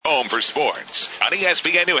for sports on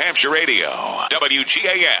ESPN New Hampshire Radio,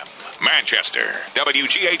 WGAM, Manchester,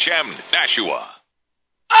 WGHM, Nashua.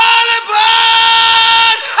 All aboard!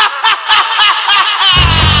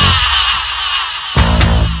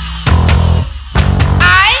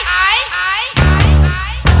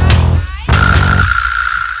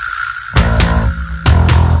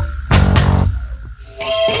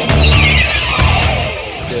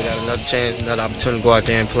 Another chance, another opportunity to go out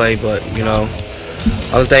there and play, but,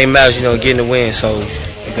 only thing matters, getting the win, so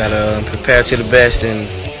you got to prepare to the best and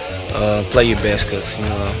play your best because,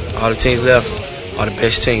 all the teams left are the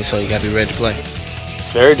best teams, so you got to be ready to play.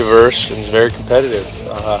 It's very diverse and it's very competitive,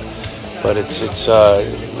 but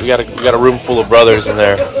we got a room full of brothers in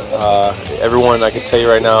there. Everyone, I can tell you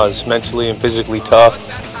right now, is mentally and physically tough.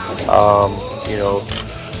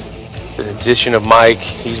 The addition of Mike,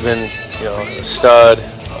 he's been, a stud.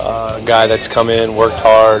 A guy that's come in, worked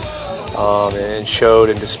hard, and showed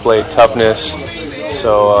and displayed toughness.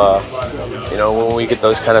 So, when we get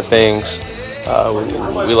those kind of things,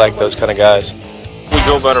 we like those kind of guys. We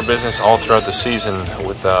go about our business all throughout the season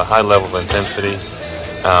with a high level of intensity,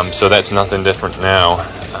 so that's nothing different now.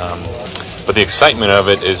 But the excitement of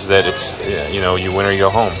it is that it's, you win or you go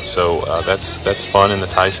home. So that's fun and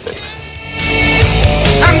it's high stakes.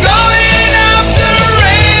 I'm going off the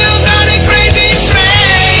rails on a crazy train.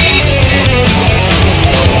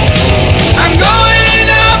 I'm going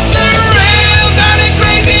off the rails on a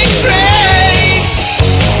crazy train.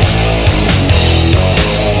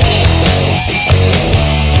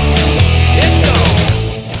 Let's go.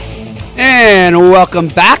 And welcome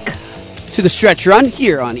back to the Stretch Run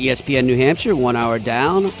here on ESPN New Hampshire. 1 hour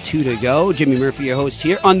down, 2 to go. Jimmy Murphy, your host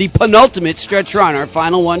here on the penultimate Stretch Run, our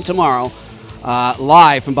final one tomorrow.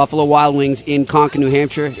 Live from Buffalo Wild Wings in Concord, New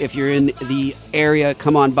Hampshire. If you're in the area,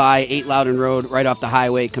 come on by 8 Loudon Road, right off the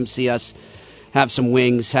highway. Come see us. Have some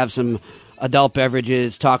wings, have some adult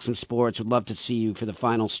beverages, talk some sports. Would love to see you for the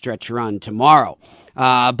final Stretch Run tomorrow.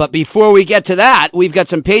 But before we get to that, we've got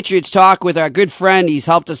some Patriots talk with our good friend. He's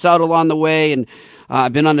helped us out along the way and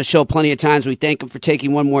been on the show plenty of times. We thank him for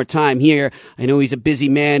taking one more time here. I know he's a busy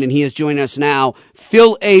man, and he is joining us now.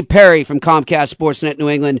 Phil A. Perry from Comcast Sportsnet New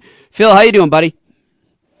England. Phil, how you doing, buddy?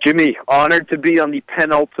 Jimmy, honored to be on the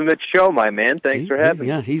penultimate show, my man. Thanks for having me.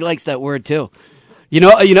 Yeah, he likes that word too.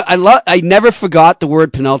 I never forgot the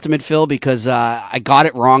word penultimate, Phil, because I got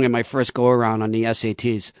it wrong in my first go around on the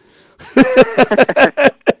SATs.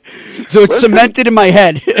 So it's cemented in my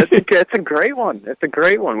head. It's a great one. It's a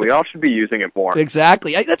great one. We all should be using it more.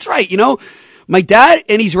 Exactly. That's right. My dad,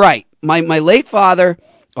 and he's right. My late father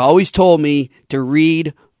always told me to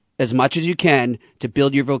read as much as you can to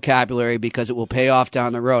build your vocabulary because it will pay off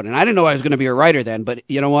down the road. And I didn't know I was going to be a writer then, but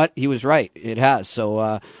you know what? He was right. It has.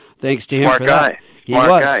 So thanks to him Smart for guy. that.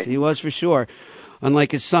 Smart guy. He was for sure.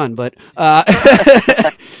 Unlike his son, but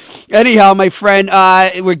anyhow, my friend,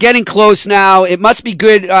 we're getting close now. It must be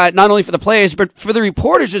good, not only for the players, but for the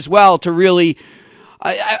reporters as well to really,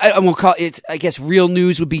 I won't call it, I guess real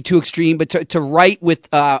news would be too extreme, but to write with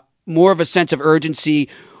more of a sense of urgency,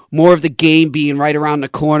 more of the game being right around the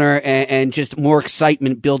corner and just more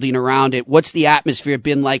excitement building around it. What's the atmosphere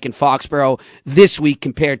been like in Foxborough this week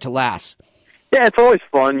compared to last? Yeah, it's always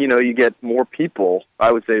fun. You get more people.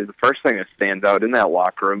 I would say the first thing that stands out in that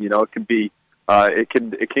locker room. It could be, it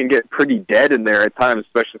can get pretty dead in there at times,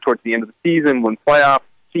 especially towards the end of the season when playoff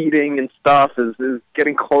seeding and stuff is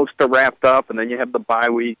getting close to wrapped up, and then you have the bye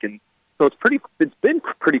week, and so it's been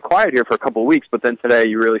pretty quiet here for a couple of weeks. But then today,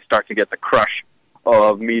 you really start to get the crush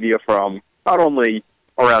of media from not only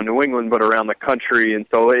around New England but around the country, and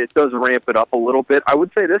so it does ramp it up a little bit. I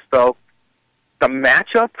would say this though, the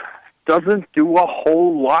matchup doesn't do a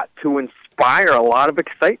whole lot to inspire a lot of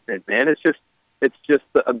excitement, man. It's just.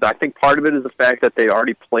 I think part of it is the fact that they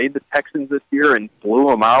already played the Texans this year and blew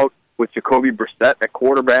them out with Jacoby Brissett at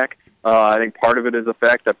quarterback. I think part of it is the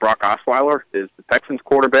fact that Brock Osweiler is the Texans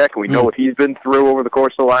quarterback, and we know what he's been through over the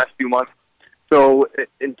course of the last few months. So,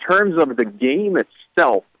 in terms of the game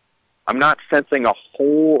itself, I'm not sensing a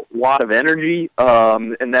whole lot of energy,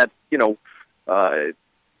 and that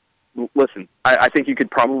listen, I think you could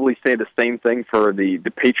probably say the same thing for the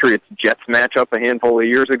Patriots-Jets matchup a handful of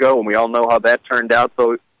years ago, and we all know how that turned out.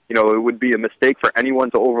 So, it would be a mistake for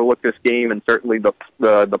anyone to overlook this game, and certainly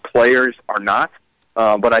the players are not.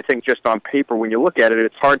 But I think just on paper, when you look at it,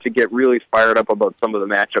 it's hard to get really fired up about some of the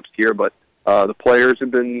matchups here. But the players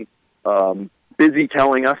have been busy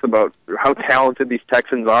telling us about how talented these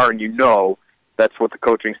Texans are, and that's what the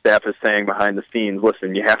coaching staff is saying behind the scenes.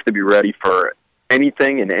 Listen, you have to be ready for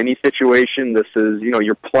anything in any situation. This is,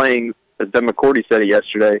 you're playing, as Devin McCourty said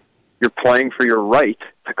yesterday, you're playing for your right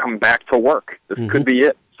to come back to work. This could be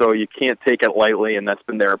it. so you can't take it lightly, and that's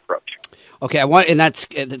been their approach. Okay,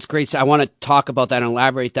 that's great. So I want to talk about that and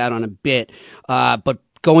elaborate that on a bit. But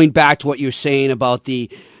going back to what you're saying about the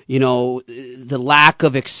lack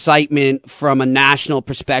of excitement from a national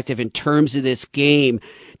perspective in terms of this game.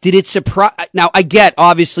 Did it surprise? Now I get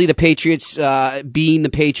obviously the Patriots being the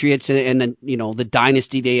Patriots and the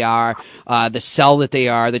dynasty they are, the sell that they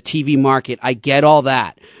are, the TV market. I get all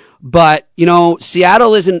that, but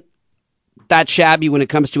Seattle isn't that shabby when it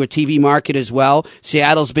comes to a TV market as well.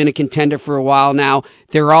 Seattle's been a contender for a while now.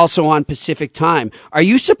 They're also on Pacific time. Are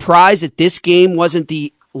you surprised that this game wasn't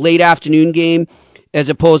the late afternoon game as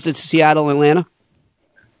opposed to Seattle and Atlanta?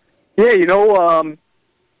 Yeah,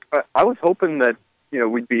 I was hoping that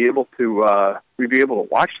we'd be able to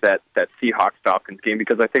watch that Seahawks Falcons game,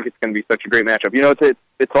 because I think it's going to be such a great matchup.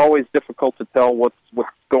 It's always difficult to tell what's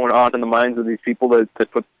going on in the minds of these people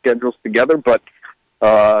that put schedules together, but we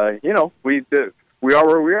are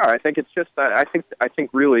where we are. I think it's just I think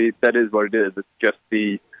really that is what it is. It's just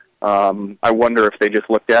I wonder if they just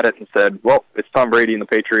looked at it and said, well, it's Tom Brady and the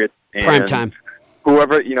Patriots and prime time.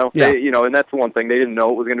 Whoever, and that's the one thing. They didn't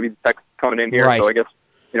know it was going to be the Texans coming in here, right. So I guess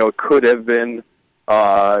it could have been.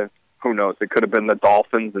 Who knows? It could have been the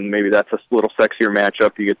Dolphins, and maybe that's a little sexier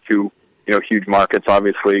matchup. You get two, huge markets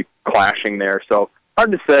obviously clashing there. So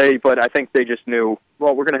hard to say, but I think they just knew.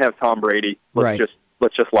 Well, we're going to have Tom Brady.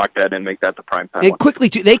 Let's just lock that in, make that the prime time. And quickly,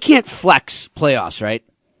 too, they can't flex playoffs, right?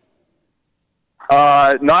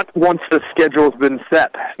 Not once the schedule's been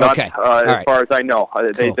set. Okay. As far as I know,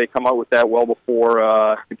 cool. They come out with that well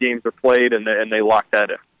before the games are played, and they lock that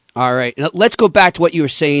in. All right. Now, let's go back to what you were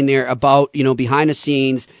saying there about, behind the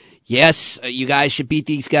scenes. Yes, you guys should beat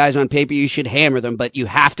these guys on paper. You should hammer them, but you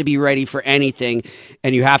have to be ready for anything,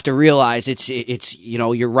 and you have to realize it's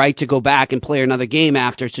your right to go back and play another game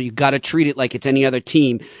after, so you got to treat it like it's any other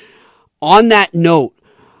team. On that note,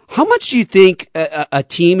 how much do you think a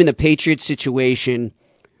team in the Patriots situation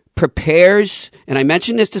prepares, and I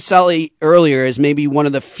mentioned this to Sully earlier, as maybe one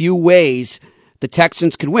of the few ways the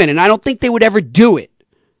Texans could win, and I don't think they would ever do it,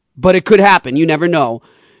 but it could happen. You never know.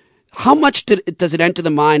 How much does it enter the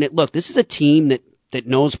mind that, look, this is a team that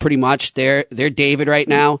knows pretty much they're David right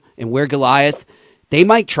now and we're Goliath. They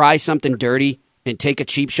might try something dirty and take a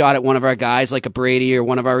cheap shot at one of our guys like a Brady or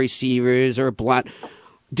one of our receivers or a Blunt.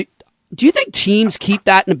 Do you think teams keep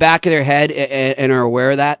that in the back of their head and are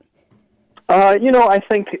aware of that? I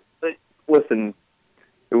think, listen,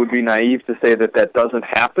 it would be naive to say that doesn't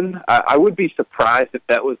happen. I would be surprised if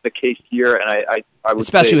that was the case here, and I would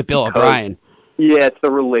especially say with Bill O'Brien. Yeah, it's the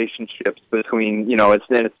relationships between, it's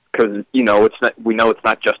because, it's not, we know it's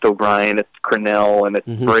not just O'Brien, it's Cornell and it's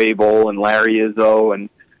Vrabel and Larry Izzo, and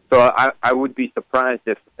so I would be surprised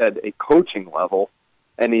if at a coaching level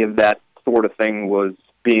any of that sort of thing was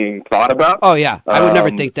being thought about. Oh yeah, I would never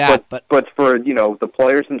think that. But for the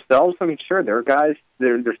players themselves, I mean, sure, there are guys.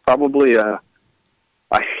 There's probably a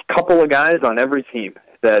couple of guys on every team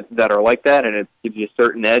that are like that, and it gives you a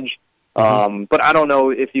certain edge. But I don't know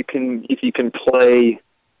if you can play,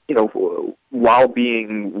 while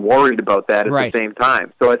being worried about that at the same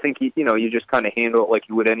time. So I think you just kind of handle it like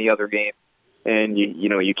you would any other game, and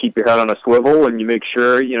you keep your head on a swivel, and you make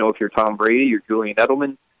sure if you're Tom Brady, you're Julian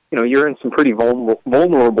Edelman, you're in some pretty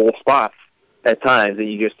vulnerable spots at times,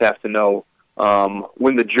 and you just have to know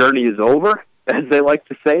when the journey is over, as they like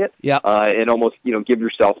to say it, and almost give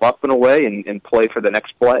yourself up in a way and play for the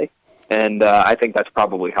next play. And I think that's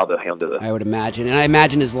probably how they'll handle it. I would imagine. And I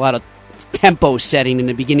imagine there's a lot of tempo setting in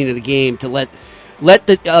the beginning of the game to let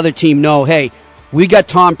the other team know, hey, we got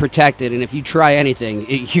Tom protected, and if you try anything,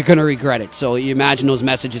 you're going to regret it. So you imagine those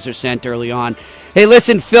messages are sent early on. Hey,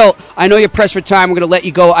 listen, Phil, I know you're pressed for time. We're going to let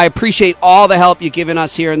you go. I appreciate all the help you've given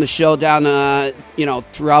us here in the show down,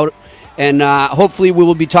 throughout. And hopefully we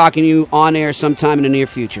will be talking to you on air sometime in the near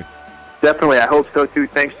future. Definitely, I hope so too.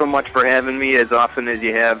 Thanks so much for having me as often as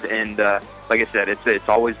you have, and like I said, it's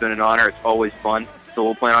always been an honor. It's always fun. So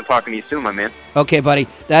we'll plan on talking to you soon, my man. Okay, buddy.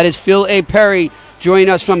 That is Phil A. Perry joining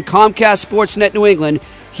us from Comcast Sportsnet New England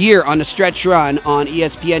here on the Stretch Run on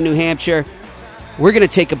ESPN New Hampshire. We're going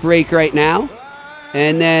to take a break right now,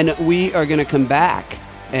 and then we are going to come back,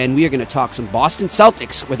 and we are going to talk some Boston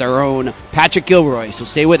Celtics with our own Patrick Gilroy. So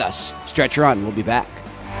stay with us. Stretch Run. We'll be back.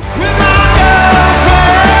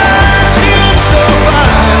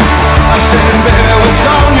 I'm saying, baby, what's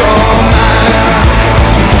on your mind?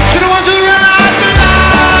 Should've want to run out the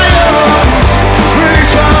lions,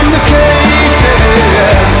 release from the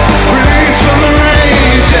cages, release from the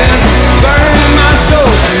rages, burning my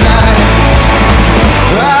soul tonight.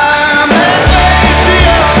 I'm a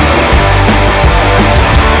patriot.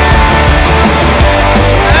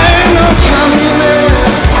 Ain't no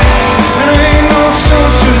communist.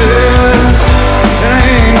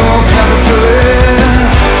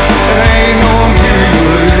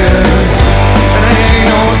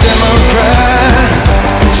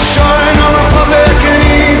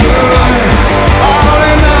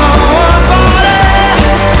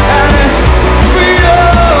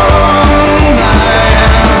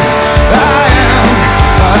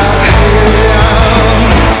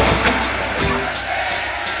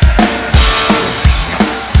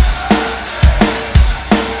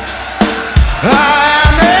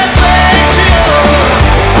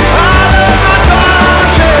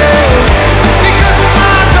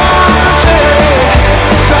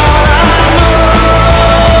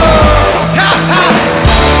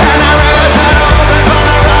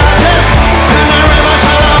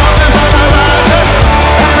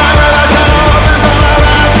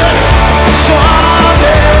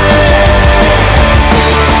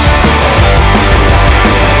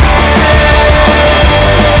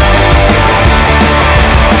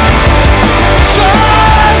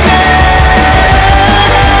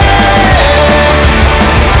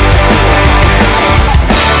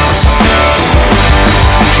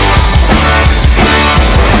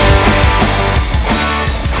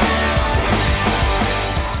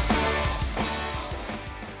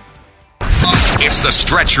 It's the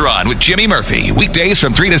Stretch Run with Jimmy Murphy. Weekdays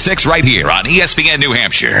from 3 to 6 right here on ESPN New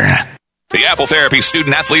Hampshire. The Apple Therapy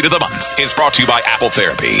Student Athlete of the Month is brought to you by Apple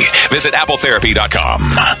Therapy. Visit appletherapy.com.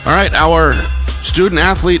 All right, our Student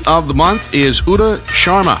Athlete of the Month is Uda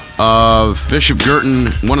Sharma of Bishop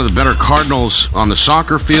Girton, one of the better Cardinals on the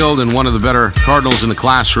soccer field and one of the better Cardinals in the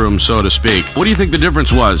classroom, so to speak. What do you think the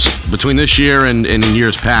difference was between this year and in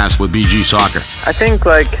years past with BG Soccer? I think,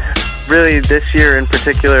 really this year in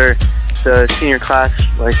particular, the senior class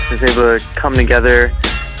was able to come together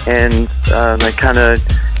and kind of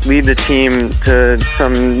lead the team to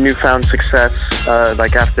some newfound success,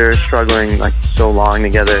 after struggling so long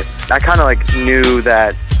together. I kind of knew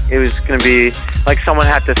that it was going to be someone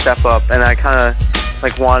had to step up, and I kind of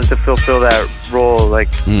wanted to fulfill that role,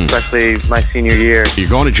 especially my senior year. You're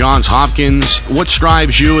going to Johns Hopkins. What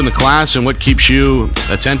drives you in the class, and what keeps you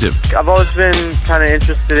attentive? I've always been kind of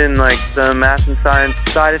interested in the math and science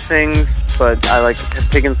side of things, but I have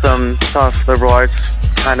taken some tough liberal arts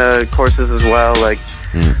kind of courses as well,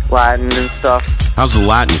 Latin and stuff. How's the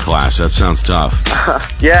Latin class? That sounds tough.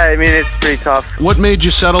 Yeah, I mean, it's pretty tough. What made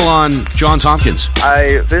you settle on Johns Hopkins?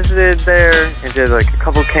 I visited there and did a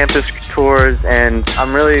couple campus tours, and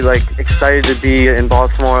I'm really excited to be in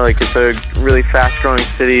Baltimore. It's a really fast-growing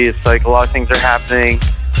city. It's a lot of things are happening.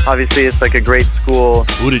 Obviously, it's a great school.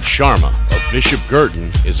 Udit Sharma of Bishop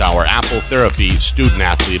Girton is our Apple Therapy Student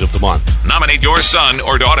Athlete of the Month. Nominate your son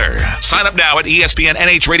or daughter. Sign up now at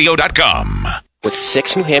ESPNNHradio.com. With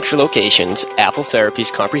 6 New Hampshire locations, Apple Therapy's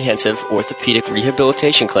comprehensive orthopedic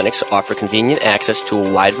rehabilitation clinics offer convenient access to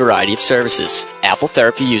a wide variety of services. Apple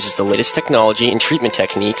Therapy uses the latest technology and treatment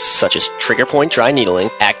techniques such as trigger point dry needling,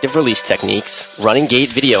 active release techniques, running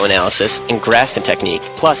gait video analysis, and Graston technique.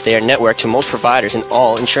 Plus, they are networked to most providers and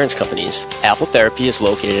all insurance companies. Apple Therapy is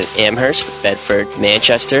located in Amherst, Bedford,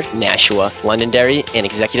 Manchester, Nashua, Londonderry, and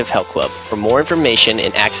Executive Health Club. For more information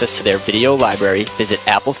and access to their video library, visit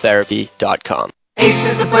appletherapy.com. Ace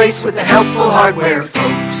is a place with the helpful hardware,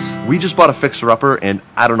 folks. We just bought a fixer-upper, and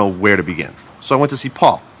I don't know where to begin. So I went to see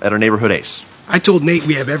Paul at our neighborhood Ace. I told Nate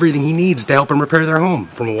we have everything he needs to help him repair their home,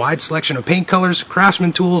 from a wide selection of paint colors,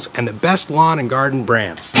 Craftsman tools, and the best lawn and garden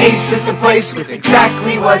brands. Ace is a place with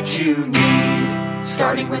exactly what you need,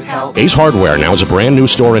 starting with help. Ace Hardware now is a brand new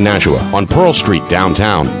store in Nashua on Pearl Street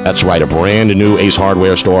downtown. That's right, a brand new Ace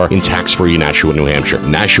Hardware store in tax-free Nashua, New Hampshire.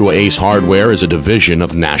 Nashua Ace Hardware is a division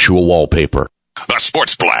of Nashua Wallpaper. The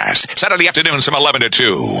Sports Blast, Saturday afternoons from 11 to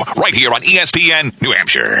 2, right here on ESPN New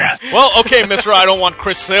Hampshire. Well, okay, Mr. I don't want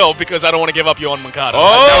Chris Sale because I don't want to give up Yohan Moncada. Oh!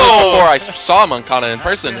 That was before I saw Moncada in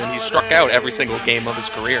person, and he struck out every single game of his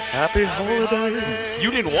career. Happy holidays. You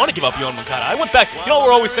didn't want to give up Yohan Moncada. I went back. You know,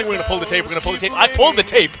 we're always saying we're going to pull the tape, I pulled the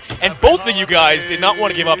tape, and both of you guys did not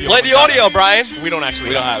want to give up Yohan Play the audio, Brian. We don't actually.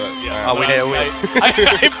 We don't have it.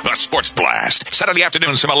 Yeah, The Sports Blast, Saturday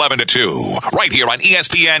afternoons from 11 to 2, right here on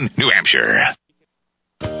ESPN New Hampshire.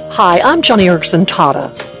 Hi, I'm Johnny Erickson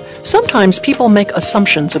Tata. Sometimes people make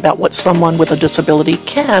assumptions about what someone with a disability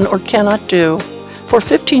can or cannot do. For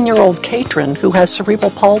 15-year-old Katrin, who has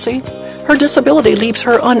cerebral palsy, her disability leaves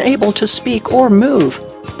her unable to speak or move.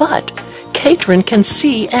 But Katrin can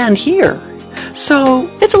see and hear. So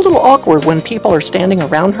it's a little awkward when people are standing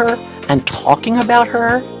around her and talking about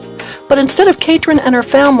her. But instead of Katrin and her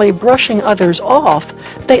family brushing others off,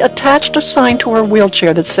 they attached a sign to her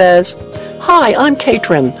wheelchair that says, "Hi, I'm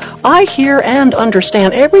Katrin. I hear and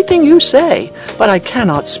understand everything you say, but I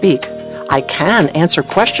cannot speak. I can answer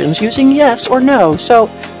questions using yes or no, so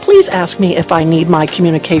please ask me if I need my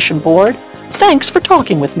communication board. Thanks for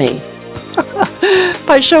talking with me."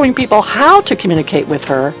 By showing people how to communicate with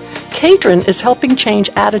her, Katrin is helping change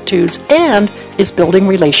attitudes and is building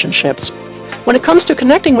relationships. When it comes to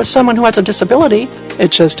connecting with someone who has a disability,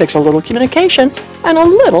 it just takes a little communication and a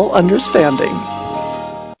little understanding.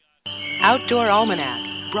 Outdoor Almanac,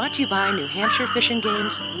 brought to you by New Hampshire Fish and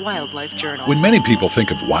Game's Wildlife Journal. When many people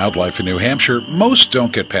think of wildlife in New Hampshire, most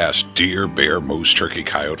don't get past deer, bear, moose, turkey,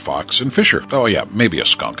 coyote, fox, and fisher. Oh yeah, maybe a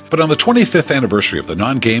skunk. But on the 25th anniversary of the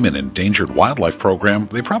Non-Game and Endangered Wildlife Program,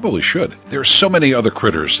 they probably should. There are so many other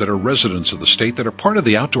critters that are residents of the state that are part of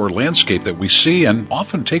the outdoor landscape that we see and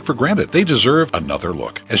often take for granted. They deserve another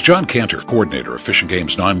look. As John Cantor, coordinator of Fish and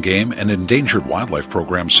Game's Non-Game and Endangered Wildlife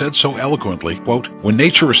Program, said so eloquently, quote, "When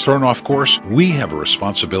nature is thrown off course, we have a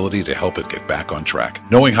responsibility responsibility to help it get back on track.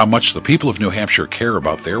 Knowing how much the people of New Hampshire care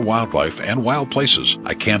about their wildlife and wild places,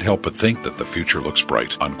 I can't help but think that the future looks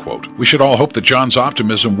bright, unquote. We should all hope that John's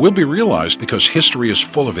optimism will be realized because history is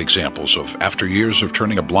full of examples of after years of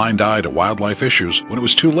turning a blind eye to wildlife issues, when it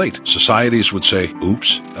was too late, societies would say,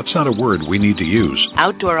 oops, that's not a word we need to use.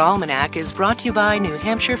 Outdoor Almanac is brought to you by New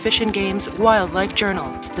Hampshire Fish and Game's Wildlife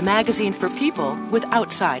Journal, the magazine for people with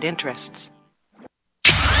outside interests.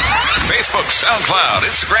 Facebook, SoundCloud,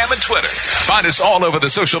 Instagram, and Twitter. Find us all over the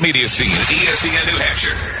social media scene at ESPN New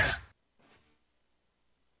Hampshire.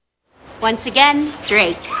 Once again,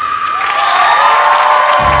 Drake.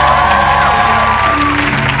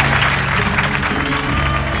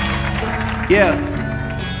 Yeah.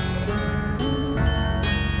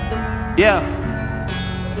 Yeah.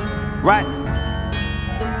 Right.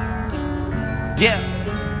 Yeah.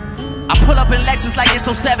 I pull up in Lexus like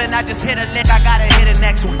it's 07. I just hit a lick, I gotta hit the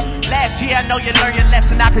next one. Last year I know you learned your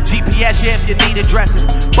lesson. I could GPS you if you need addressing.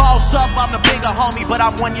 Boss up, I'm the bigger homie, but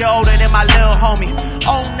I'm 1 year older than my little homie.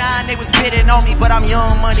 09 they was bidding on me, but I'm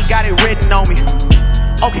young money, got it written on me.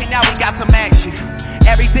 Okay, now we got some action.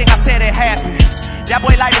 Everything I said it happened. That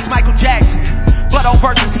boy like it's Michael Jackson, but on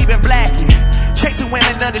verses he been blacking. Chasing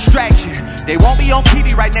women a distraction. They won't be on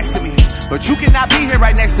TV right next to me, but you cannot be here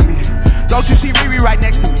right next to me. Don't you see Riri right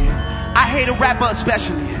next to me? I hate a rapper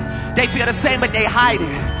especially. They feel the same but they hide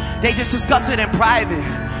it. They just discuss it in private.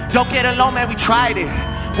 Don't get along, man, we tried it.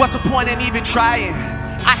 What's the point in even trying?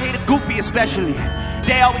 I hate a goofy especially.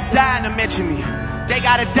 They always dying to mention me. They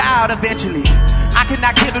gotta die out eventually. I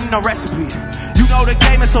cannot give them no recipe. You know the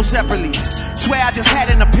game is so separately. Swear I just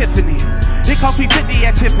had an epiphany. It cost me 50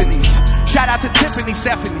 at Tiffany's. Shout out to Tiffany,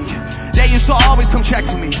 Stephanie. They used to always come check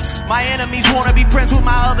for me. My enemies wanna be friends with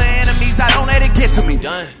my other enemies. I don't let it get to me.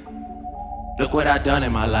 Done. Look what I done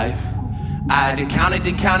in my life. I had to count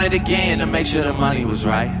it again to make sure the money was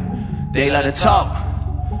right. They let it talk.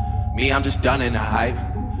 Me, I'm just done in the hype.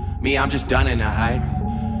 Me, I'm just done in the hype.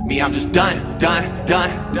 Me, I'm just done.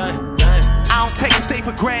 I don't take a stay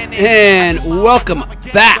for granted. And welcome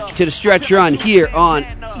back to the Stretch Run here on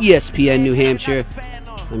ESPN New Hampshire.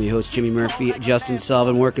 I'm your host, Jimmy Murphy. Justin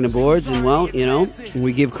Sullivan working the boards. And, well, you know,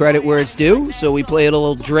 we give credit where it's due. So we played a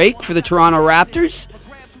little Drake for the Toronto Raptors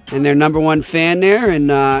and their number one fan there.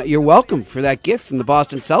 And you're welcome for that gift from the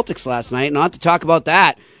Boston Celtics last night. Not to talk about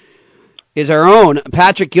that is our own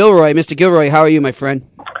Patrick Gilroy. Mr. Gilroy, how are you, my friend?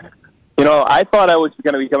 You know, I thought I was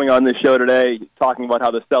going to be coming on this show today talking about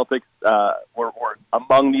how the Celtics were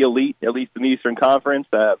among the elite, at least in the Eastern Conference.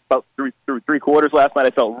 About through three quarters last night,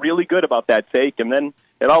 I felt really good about that take, and then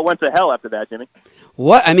it all went to hell after that, Jimmy.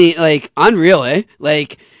 What? I mean, like, unreal, eh?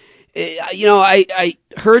 Like, you know, I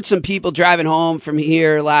heard some people driving home from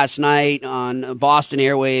here last night on Boston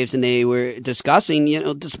Airwaves, and they were discussing, you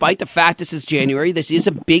know, despite the fact this is January, this is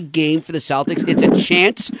a big game for the Celtics. It's a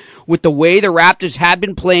chance with the way the Raptors have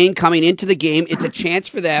been playing coming into the game. It's a chance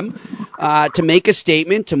for them to make a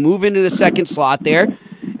statement, to move into the second slot there,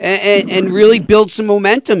 and really build some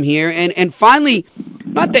momentum here. And finally,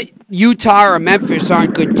 not that Utah or Memphis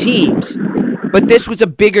aren't good teams, but this was a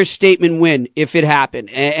bigger statement win if it happened.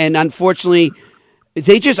 And unfortunately,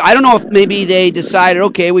 they just, I don't know if maybe they decided,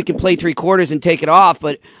 okay, we can play three quarters and take it off.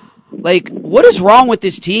 But, like, what is wrong with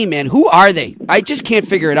this team, man? Who are they? I just can't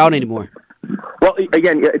figure it out anymore. Well,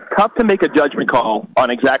 again, it's tough to make a judgment call on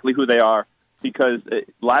exactly who they are because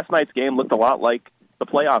last night's game looked a lot like the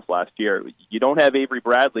playoffs last year. You don't have Avery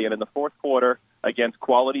Bradley, and in the fourth quarter against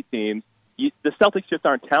quality teams, the Celtics just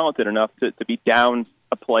aren't talented enough to be down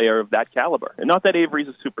a player of that caliber. And not that Avery's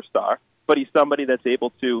a superstar, but he's somebody that's able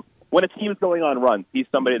to, when a team's going on runs, he's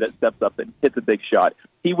somebody that steps up and hits a big shot.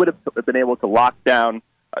 He would have been able to lock down,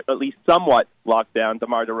 at least somewhat lock down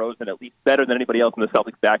DeMar DeRozan, at least better than anybody else in the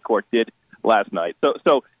Celtics backcourt did last night.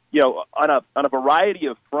 So you know, on a variety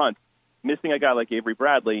of fronts, missing a guy like Avery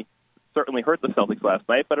Bradley certainly hurt the Celtics last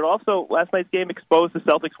night, but it also, last night's game exposed the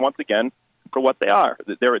Celtics once again for what they are.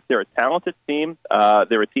 They're a talented team.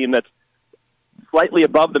 They're a team that's slightly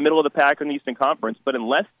above the middle of the pack in the Eastern Conference, but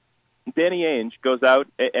unless Danny Ainge goes out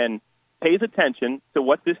and pays attention to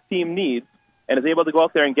what this team needs and is able to go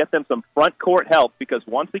out there and get them some front court help, because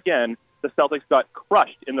once again, the Celtics got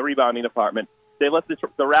crushed in the rebounding department. They let the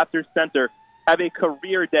Raptors center have a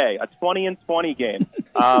career day, a 20-20 game.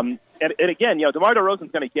 And again, you know, DeMar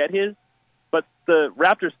DeRozan's going to get his, but the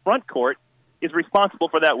Raptors front court is responsible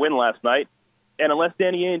for that win last night. And unless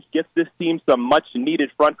Danny Ainge gets this team some much-needed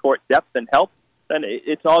front court depth and help, then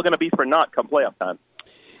it's all going to be for naught come playoff time.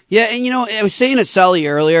 Yeah, and you know, I was saying to Sully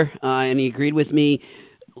earlier, and he agreed with me.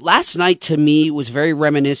 Last night, to me, was very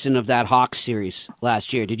reminiscent of that Hawks series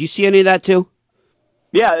last year. Did you see any of that, too?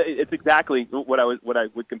 Yeah, it's exactly what I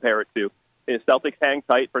would compare it to. The Celtics hang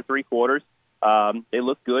tight for 3 quarters. They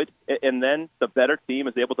look good, and then the better team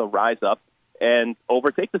is able to rise up and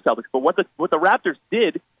overtake the Celtics. But what the Raptors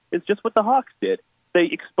did is just what the Hawks did. They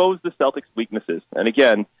exposed the Celtics' weaknesses. And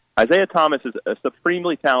again, Isaiah Thomas is a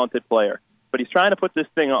supremely talented player, but he's trying to put this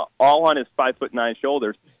thing all on his 5'9"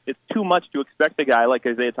 shoulders. It's too much to expect a guy like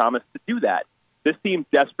Isaiah Thomas to do that. This team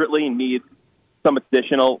desperately needs some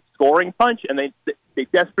additional scoring punch, and they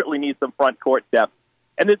desperately need some front court depth.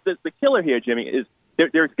 And the killer here, Jimmy, is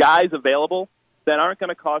there's guys available that aren't going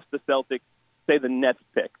to cost the Celtics, say, the Nets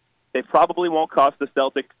pick. They probably won't cost the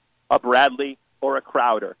Celtics a Bradley or a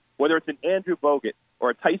Crowder, whether it's an Andrew Bogut or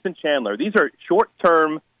a Tyson Chandler. These are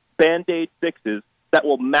short-term Band-Aid fixes that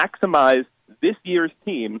will maximize this year's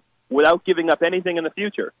team without giving up anything in the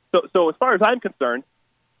future. So as far as I'm concerned,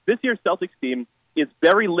 this year's Celtics team is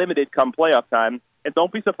very limited come playoff time, and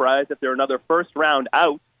don't be surprised if they're another first round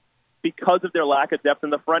out because of their lack of depth in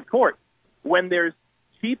the front court. When there's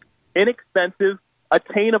cheap, inexpensive,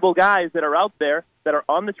 attainable guys that are out there that are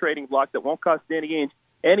on the trading block that won't cost Danny Ainge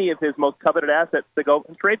any of his most coveted assets to go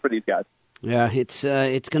and trade for these guys. Yeah, it's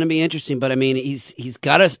going to be interesting, but I mean, he's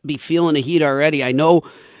got to be feeling the heat already. I know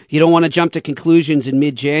you don't want to jump to conclusions in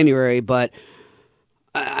mid-January, but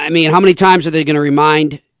I mean, how many times are they going to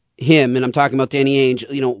remind him, and I'm talking about Danny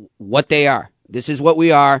Ainge, what they are? This is what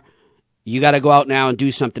we are. You got to go out now and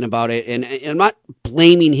do something about it. And I'm not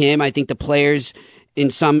blaming him. I think the players,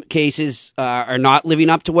 in some cases, are not living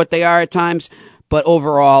up to what they are at times. But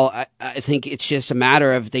overall, I think it's just a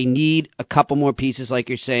matter of they need a couple more pieces, like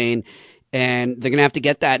you're saying, and they're going to have to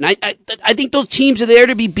get that. And I think those teams are there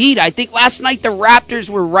to be beat. I think last night the Raptors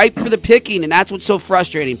were ripe for the picking, and that's what's so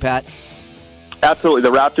frustrating, Pat. Absolutely.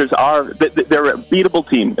 The Raptors they're a beatable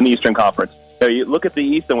team in the Eastern Conference. You look at the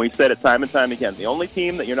East, and we've said it time and time again. The only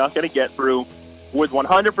team that you're not going to get through with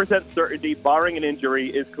 100% certainty, barring an injury,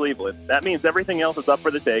 is Cleveland. That means everything else is up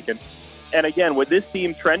for the taking. And again, with this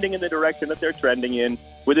team trending in the direction that they're trending in,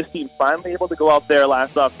 with this team finally able to go out there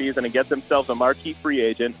last offseason and get themselves a marquee free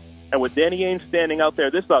agent, and with Danny Ainge standing out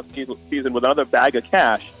there this offseason with another bag of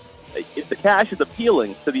cash, the cash is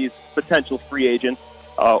appealing to these potential free agents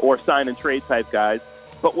or sign-and-trade type guys.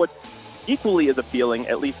 But what's equally as appealing,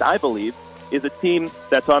 at least I believe, is a team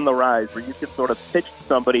that's on the rise, where you can sort of pitch to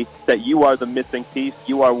somebody that you are the missing piece,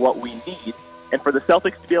 you are what we need. And for the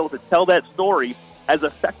Celtics to be able to tell that story as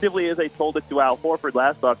effectively as they told it to Al Horford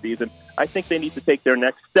last offseason, I think they need to take their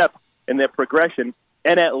next step in their progression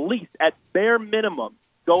and at least, at bare minimum,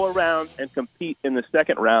 go around and compete in the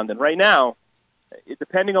second round. And right now,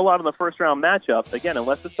 depending a lot on the first-round matchup, again,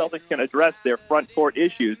 unless the Celtics can address their front court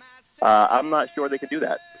issues, I'm not sure they can do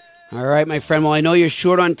that. All right, my friend. Well, I know you're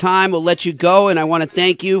short on time. We'll let you go, and I want to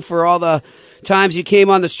thank you for all the times you came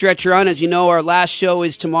on the Stretch Run. As you know, our last show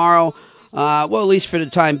is tomorrow, well, at least for the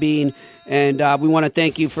time being. And we want to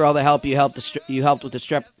thank you for all the help you helped with the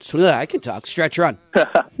Stretch Run.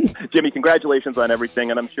 Jimmy, congratulations on everything,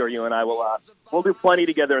 and I'm sure you and I we'll do plenty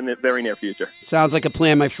together in the very near future. Sounds like a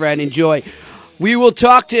plan, my friend. Enjoy. We will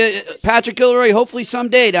talk to Patrick Gilroy hopefully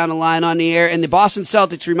someday down the line on the air. And the Boston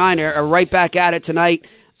Celtics, reminder, are right back at it tonight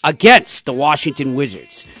against the Washington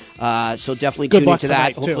Wizards. So definitely tune into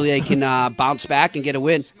that. Hopefully they can bounce back and get a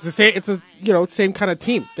win. It's a same kind of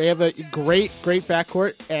team. They have a great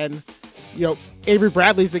backcourt, and Avery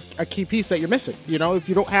Bradley's a key piece that you're missing. If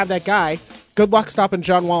you don't have that guy, good luck stopping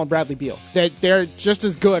John Wall and Bradley Beal. They're just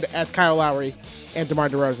as good as Kyle Lowry and DeMar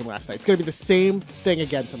DeRozan last night. It's going to be the same thing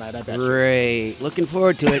again tonight, I bet. Great. Looking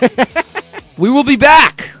forward to it. We will be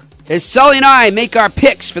back as Sully and I make our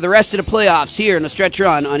picks for the rest of the playoffs here in the Stretch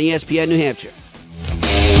Run on ESPN New Hampshire.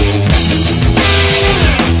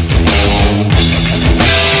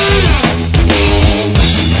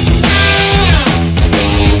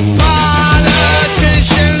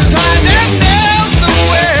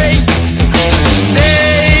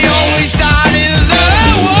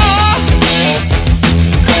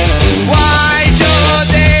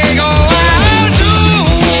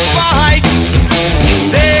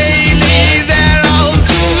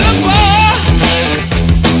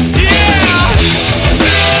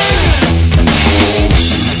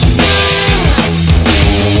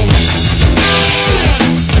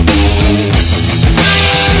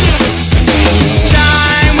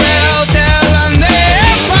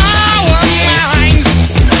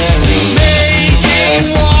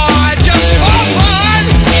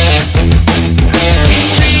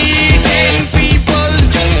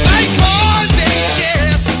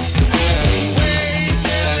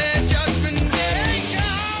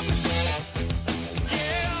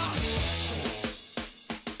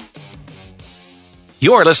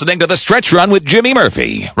 You're listening to The Stretch Run with Jimmy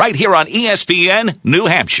Murphy, right here on ESPN New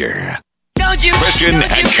Hampshire. Christian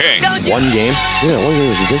and King. One game? Yeah, one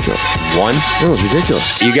game was ridiculous. One? That was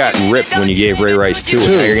ridiculous. You got ripped when you gave Ray Rice two.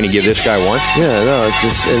 Now you're going to give this guy one? Yeah, no, it's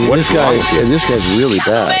just... And this guy's really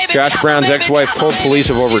bad. Josh Brown's ex-wife told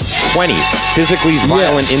police of over 20 physically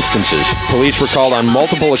violent instances. Police were called on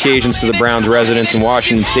multiple occasions to the Browns' residence in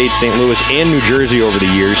Washington State, St. Louis, and New Jersey over the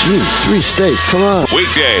years. Jeez, 3 states, come on.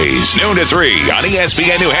 Weekdays, noon to 3 on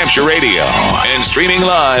ESPN New Hampshire Radio and streaming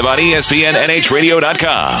live on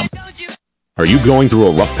ESPNNHradio.com. Are you going through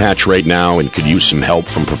a rough patch right now and could use some help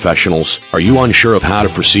from professionals? Are you unsure of how to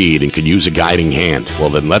proceed and could use a guiding hand? Well,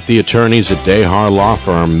 then let the attorneys at Dehar Law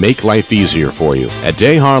Firm make life easier for you. At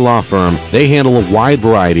Dehar Law Firm, they handle a wide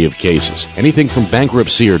variety of cases, anything from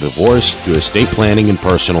bankruptcy or divorce to estate planning and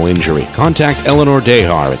personal injury. Contact Eleanor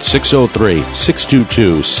Dehar at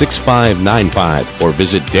 603-622-6595 or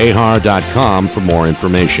visit Dehar.com for more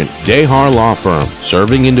information. Dehar Law Firm,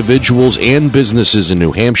 serving individuals and businesses in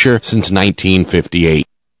New Hampshire since 1958.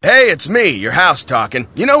 Hey, it's me, your house talking.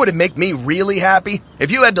 You know what would make me really happy?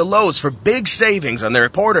 If you head to Lowe's for big savings on their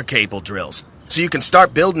Porter cable drills, so you can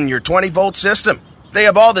start building your 20-volt system. They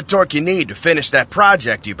have all the torque you need to finish that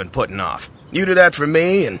project you've been putting off. You do that for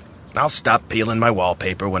me, and I'll stop peeling my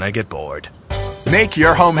wallpaper when I get bored. Make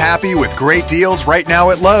your home happy with great deals right now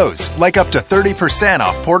at Lowe's, like up to 30%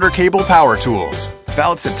 off Porter cable power tools.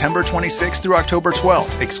 Valid September 26th through October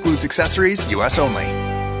 12th. Excludes accessories, U.S. only.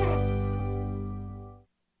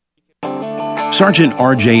 Sergeant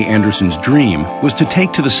R.J. Anderson's dream was to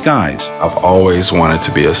take to the skies. I've always wanted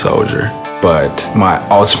to be a soldier, but my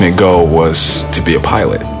ultimate goal was to be a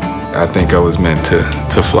pilot. I think I was meant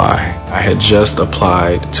to fly. I had just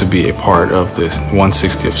applied to be a part of the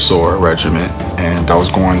 160th SOAR Regiment, and I was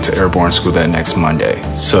going to airborne school that next Monday.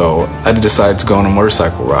 So I decided to go on a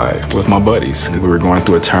motorcycle ride with my buddies. We were going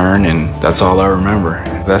through a turn, and that's all I remember.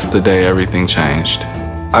 That's the day everything changed.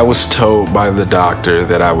 I was told by the doctor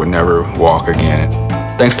that I would never walk again.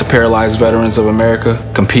 Thanks to Paralyzed Veterans of America,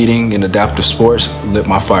 competing in adaptive sports lit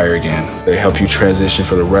my fire again. They help you transition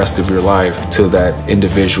for the rest of your life to that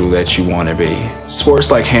individual that you want to be. Sports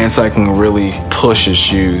like hand cycling really pushes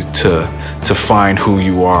you to find who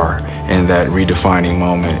you are in that redefining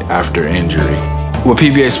moment after injury. With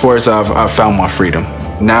PVA Sports, I've found my freedom.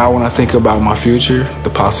 Now, when I think about my future,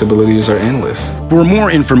 the possibilities are endless. For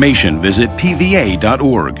more information, visit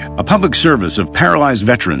pva.org, a public service of Paralyzed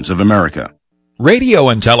Veterans of America. Radio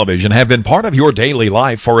and television have been part of your daily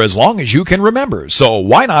life for as long as you can remember, so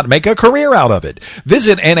why not make a career out of it?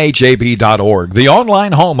 Visit NHAB.org, the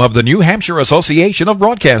online home of the New Hampshire Association of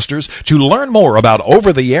Broadcasters, to learn more about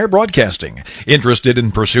over-the-air broadcasting. Interested in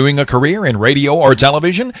pursuing a career in radio or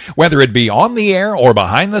television? Whether it be on the air or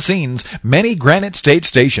behind the scenes, many Granite State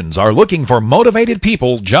stations are looking for motivated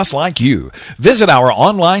people just like you. Visit our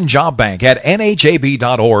online job bank at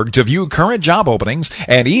NHAB.org to view current job openings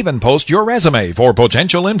and even post your resume for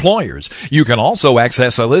potential employers. You can also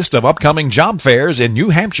access a list of upcoming job fairs in New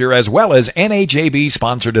Hampshire as well as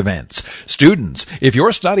NHAB-sponsored events. Students, if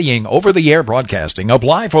you're studying over-the-air broadcasting,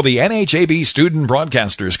 apply for the NHAB Student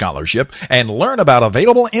Broadcaster Scholarship and learn about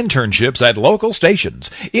available internships at local stations.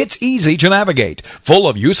 It's easy to navigate, full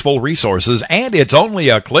of useful resources, and it's only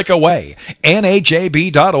a click away.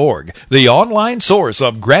 NHAB.org, the online source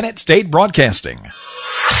of Granite State Broadcasting.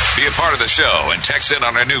 Be a part of the show and text in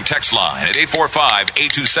on our new text line at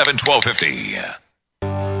 845-827-1250.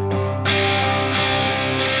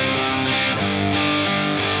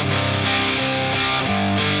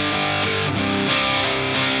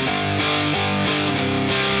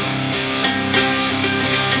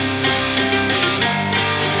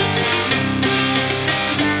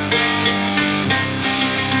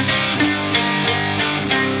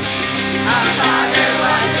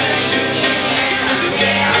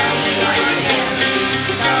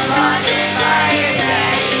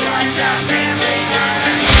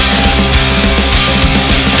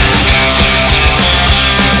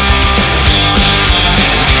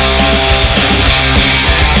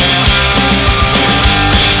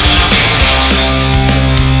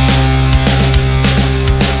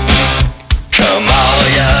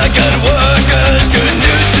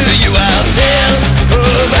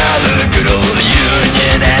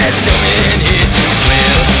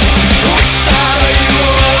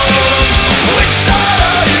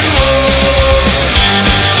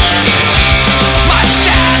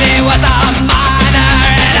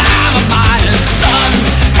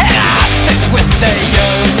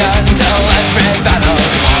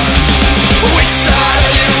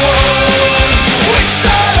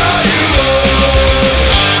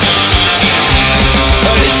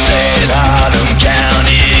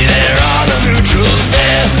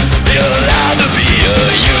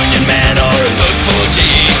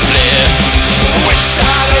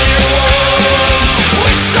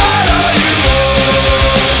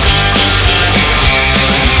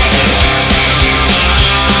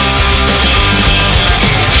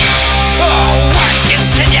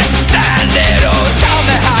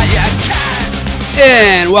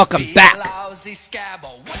 and welcome back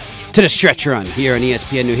to the Stretch Run here on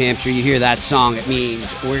ESPN New Hampshire. You hear that song, it means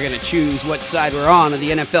we're going to choose what side we're on of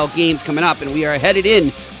the NFL games coming up, and we are headed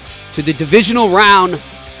in to the divisional round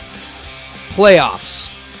playoffs.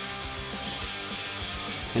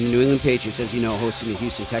 And the New England Patriots, as you know, hosting the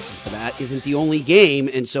Houston Texans, but that isn't the only game,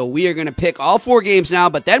 and so we are going to pick all 4 games now,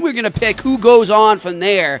 but then we're going to pick who goes on from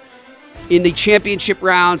there in the championship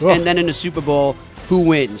rounds and then in the Super Bowl, who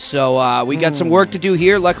wins. So we got some work to do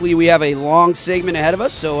here. Luckily, we have a long segment ahead of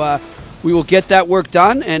us, so we will get that work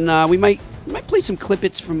done, and we might play some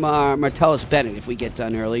clippets from Martellus Bennett if we get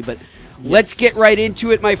done early, but let's get right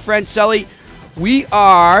into it, my friend Sully. We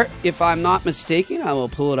are, if I'm not mistaken, I will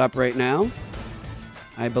pull it up right now,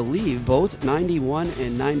 I believe both 91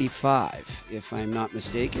 and 95, if I'm not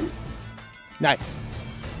mistaken. Nice.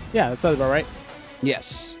 Yeah, that sounds about right.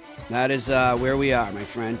 Yes, that is where we are, my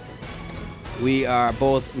friend. We are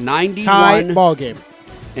both 91 tie ball game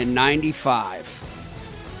and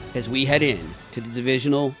 95 as we head in to the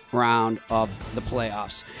divisional round of the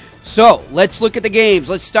playoffs. So let's look at the games.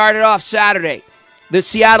 Let's start it off Saturday. The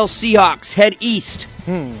Seattle Seahawks head east,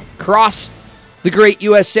 cross the great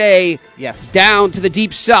USA, down to the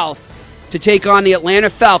deep south to take on the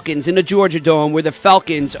Atlanta Falcons in the Georgia Dome, where the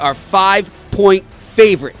Falcons are 5-point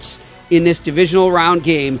favorites in this divisional round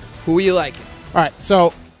game. Who are you liking? All right,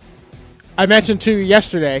 so I mentioned to you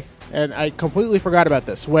yesterday, and I completely forgot about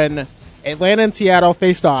this, when Atlanta and Seattle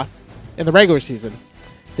faced off in the regular season,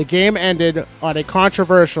 the game ended on a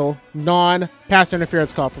controversial non-pass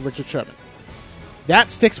interference call from Richard Sherman. That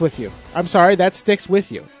sticks with you. I'm sorry, that sticks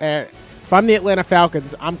with you. If I'm the Atlanta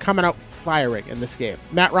Falcons, I'm coming out firing in this game.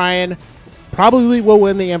 Matt Ryan probably will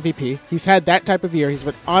win the MVP. He's had that type of year. He's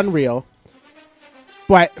been unreal.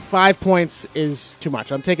 But 5 points is too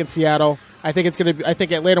much. I'm taking Seattle. I think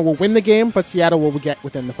Atlanta will win the game, but Seattle will get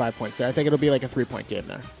within the 5 points there. I think it'll be like a 3-point game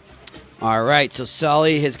there. All right, so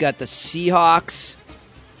Sully has got the Seahawks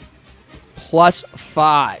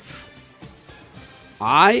 +5.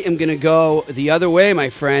 I am going to go the other way, my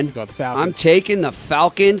friend. Go the Falcons. I'm taking the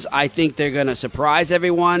Falcons. I think they're going to surprise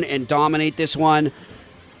everyone and dominate this one.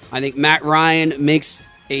 I think Matt Ryan makes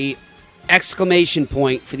a exclamation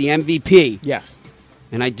point for the MVP. Yes.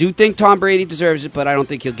 And I do think Tom Brady deserves it, but I don't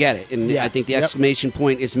think he'll get it. And I think the exclamation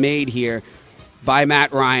point is made here by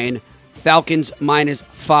Matt Ryan. Falcons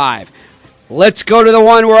 -5. Let's go to the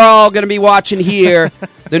one we're all going to be watching here.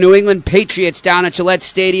 The New England Patriots down at Gillette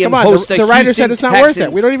Stadium. Come on, the writer said it's not worth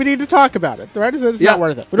it. We don't even need to talk about it. The writer said it's not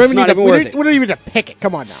worth it. We don't even need to pick it.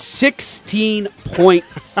 Come on now. 16-point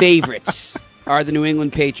favorites are the New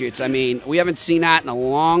England Patriots. I mean, we haven't seen that in a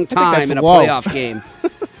long time in a playoff game.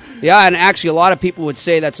 Yeah, and actually a lot of people would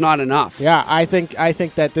say that's not enough. Yeah, I think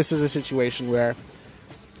that this is a situation where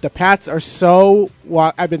the Pats are so...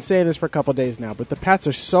 I've been saying this for a couple of days now, but the Pats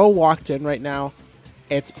are so locked in right now.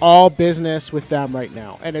 It's all business with them right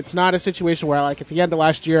now. And it's not a situation where, like, at the end of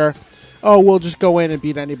last year, we'll just go in and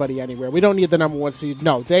beat anybody anywhere. We don't need the number 1 seed.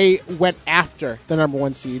 No, they went after the number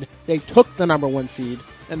 1 seed. They took the number 1 seed,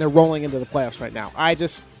 and they're rolling into the playoffs right now. I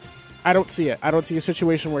don't see it. I don't see a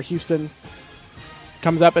situation where Houston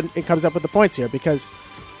comes up with the points here, because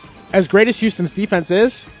as great as Houston's defense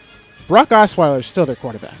is, Brock Osweiler is still their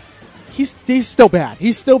quarterback. He's still bad.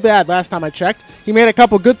 He's still bad last time I checked. He made a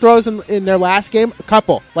couple good throws in their last game. A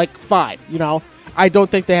couple, like 5, you know. I don't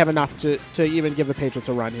think they have enough to even give the Patriots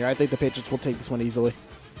a run here. I think the Patriots will take this one easily.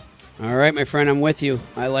 All right, my friend, I'm with you.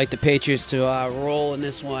 I like the Patriots to roll in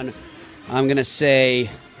this one. I'm going to say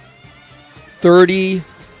 30-3.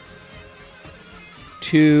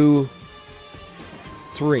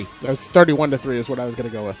 That was 31-3 is what I was going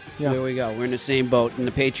to go with. Yeah. There we go. We're in the same boat, and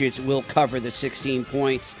the Patriots will cover the 16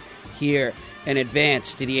 points here and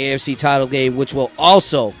advance to the AFC title game, which will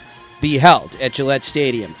also be held at Gillette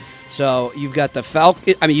Stadium. So you've got the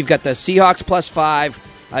you've got the Seahawks +5.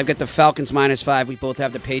 I've got the Falcons -5. We both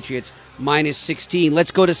have the Patriots -16.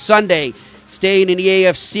 Let's go to Sunday. Staying in the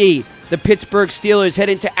AFC, the Pittsburgh Steelers head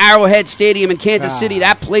into Arrowhead Stadium in Kansas City.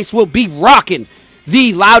 That place will be rocking.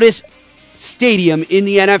 The loudest stadium in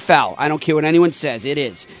the NFL. I don't care what anyone says. It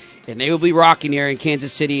is. And they will be rocking here in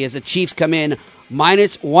Kansas City as the Chiefs come in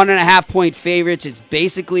 -1.5-point favorites. It's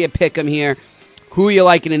basically a pick 'em here. Who are you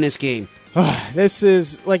liking in this game? This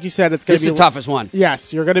is, like you said, it's going to be the toughest one.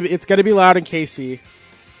 Yes, it's going to be loud in KC.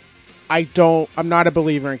 I'm not a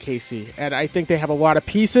believer in KC, and I think they have a lot of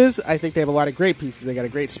pieces. I think they have a lot of great pieces. They got a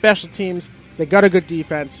great special teams. They got a good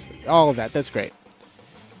defense. All of that. That's great.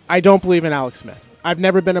 I don't believe in Alex Smith. I've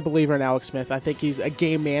never been a believer in Alex Smith. I think he's a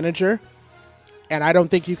game manager, and I don't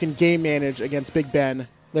think you can game manage against Big Ben,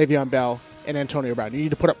 Le'Veon Bell, and Antonio Brown. You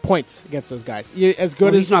need to put up points against those guys.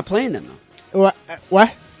 He's not playing them, though.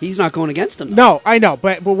 What? He's not going against them. No, I know,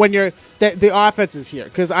 but when you're the offense is here,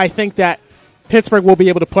 because I think that Pittsburgh will be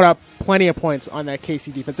able to put up plenty of points on that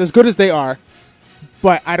KC defense, as good as they are.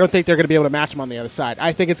 But I don't think they're going to be able to match them on the other side.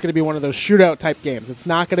 I think it's going to be one of those shootout type games. It's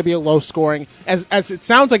not going to be a low scoring, as it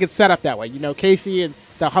sounds like it's set up that way. KC and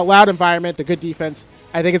the loud environment, the good defense.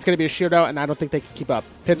 I think it's going to be a shootout, and I don't think they can keep up.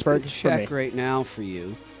 Pittsburgh. Check right now for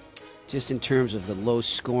you, just in terms of the low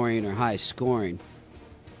scoring or high scoring.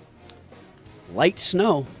 Light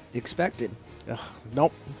snow expected.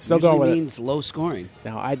 Nope, it's still going with it. Means low scoring.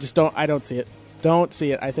 No, I just don't. I don't see it. Don't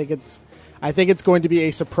see it. I think it's going to be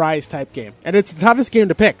a surprise type game, and it's the toughest game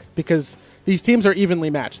to pick because these teams are evenly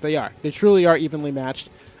matched. They are. They truly are evenly matched.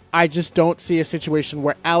 I just don't see a situation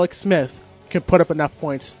where Alex Smith can put up enough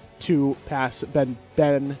points to pass Big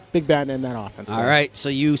Ben in that offense. All right, so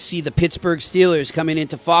you see the Pittsburgh Steelers coming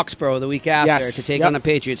into Foxborough the week after to take on the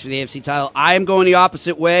Patriots for the AFC title. I am going the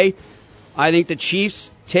opposite way. I think the Chiefs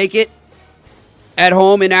take it at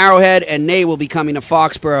home in Arrowhead, and they will be coming to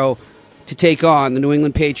Foxborough to take on the New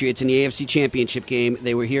England Patriots in the AFC Championship game.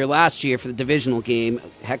 They were here last year for the divisional game,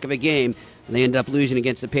 heck of a game, and they ended up losing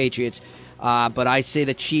against the Patriots. But I say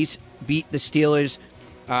the Chiefs beat the Steelers.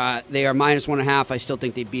 They are -1.5. I still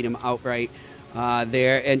think they beat them outright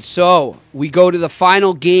there. And so we go to the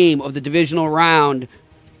final game of the divisional round.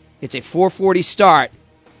 It's a 4:40 start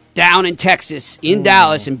down in Texas, in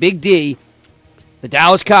Dallas, in Big D. The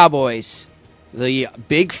Dallas Cowboys, the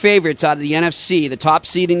big favorites out of the NFC, the top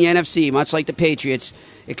seed in the NFC, much like the Patriots,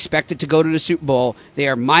 expected to go to the Super Bowl. They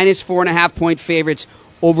are -4.5 point favorites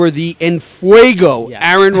over the Enfuego,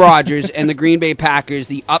 Aaron Rodgers, and the Green Bay Packers,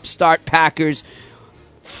 the upstart Packers,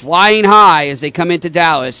 flying high as they come into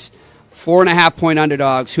Dallas. 4.5 point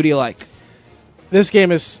underdogs. Who do you like? This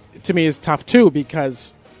game to me is tough too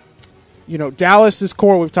because Dallas's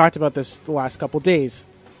core. We've talked about this the last couple days.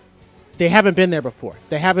 They haven't been there before.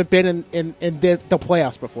 They haven't been in the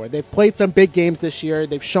playoffs before. They've played some big games this year.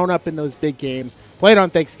 They've shown up in those big games. Played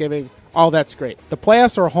on Thanksgiving. All that's great. The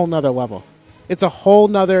playoffs are a whole nother level. It's a whole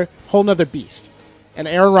nother beast. And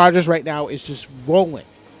Aaron Rodgers right now is just rolling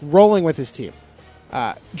with his team.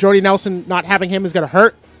 Jordy Nelson, not having him is going to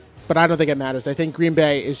hurt, but I don't think it matters. I think Green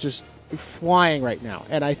Bay is just flying right now.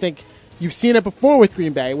 And I think you've seen it before with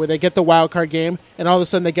Green Bay where they get the wild card game and all of a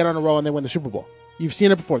sudden they get on a roll and they win the Super Bowl. You've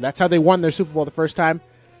seen it before. That's how they won their Super Bowl the first time.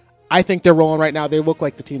 I think they're rolling right now. They look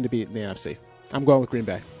like the team to beat in the NFC. I'm going with Green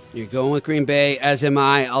Bay. You're going with Green Bay, as am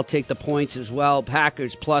I. I'll take the points as well.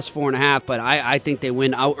 Packers +4.5, but I think they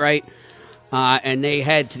win outright. And they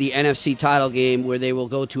head to the NFC title game where they will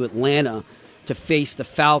go to Atlanta to face the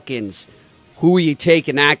Falcons. Who will you take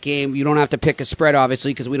in that game? You don't have to pick a spread,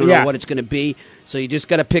 obviously, because we don't know what it's going to be. So you just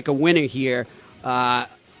got to pick a winner here.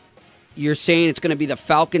 You're saying it's going to be the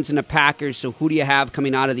Falcons and the Packers, so who do you have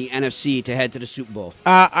coming out of the NFC to head to the Super Bowl?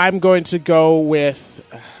 I'm going to go with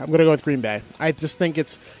Green Bay. I just think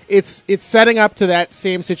it's setting up to that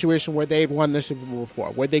same situation where they've won the Super Bowl before,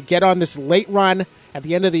 where they get on this late run at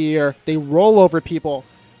the end of the year, they roll over people,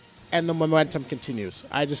 and the momentum continues.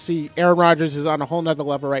 I just see Aaron Rodgers is on a whole nother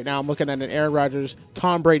level right now. I'm looking at an Aaron Rodgers,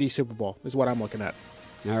 Tom Brady Super Bowl is what I'm looking at.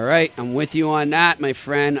 All right, I'm with you on that, my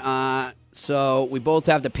friend. So we both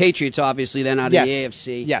have the Patriots, obviously, then out of the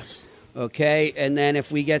AFC. Yes. Okay, and then if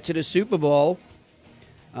we get to the Super Bowl,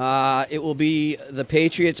 it will be the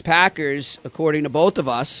Patriots-Packers, according to both of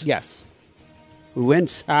us. Yes. Who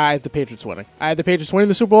wins? I have the Patriots winning. I have the Patriots winning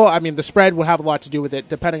the Super Bowl. I mean, the spread will have a lot to do with it,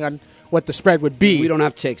 depending on what the spread would be. We don't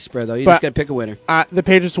have to take spread, though. You just got to pick a winner. The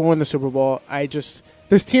Patriots will win the Super Bowl.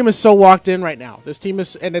 This team is so locked in right now. This team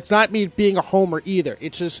is, and it's not me being a homer either.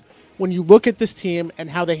 It's just when you look at this team and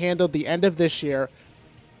how they handled the end of this year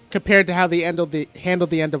compared to how they handled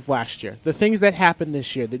the end of last year. The things that happened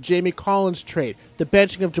this year, the Jamie Collins trade, the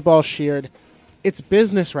benching of Jabal Sheard, it's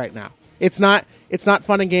business right now. It's not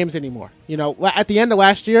fun and games anymore. At the end of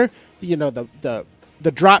last year, the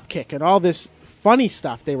drop kick and all this funny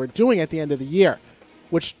stuff they were doing at the end of the year,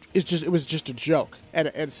 which it was just a joke. And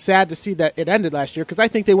it's sad to see that it ended last year because I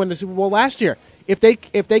think they won the Super Bowl last year. If they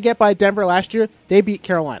get by Denver last year, they beat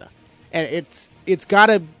Carolina. And it's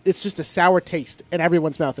just a sour taste in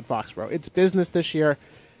everyone's mouth at Foxborough. It's business this year.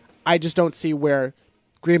 I just don't see where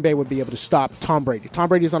Green Bay would be able to stop Tom Brady. Tom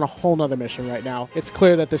Brady's on a whole nother mission right now. It's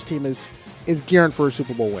clear that this team is gearing for a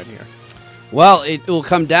Super Bowl win here. Well, it will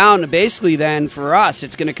come down to basically then for us,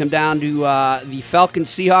 it's going to come down to the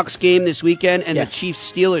Falcons-Seahawks game this weekend and the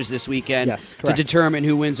Chiefs-Steelers this weekend to determine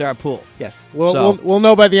who wins our pool. Yes, we'll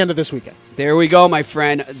know by the end of this weekend. There we go, my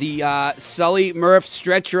friend. The Sully Murph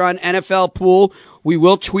Stretch Run NFL pool. We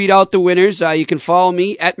will tweet out the winners. You can follow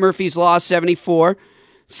me at Murphy's Law 74.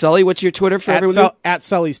 Sully, what's your Twitter for everyone? At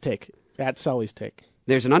Sully's Take. At Sully's take.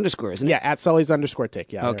 There's an underscore, isn't it? Yeah, at Sully's underscore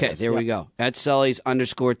take. Yeah. Okay, there we go. At Sully's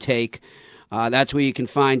underscore take. That's where you can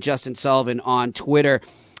find Justin Sullivan on Twitter.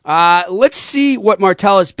 Let's see what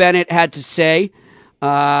Martellus Bennett had to say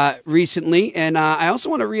recently. And I also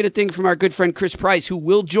want to read a thing from our good friend Chris Price, who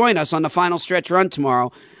will join us on the final stretch run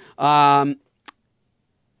tomorrow.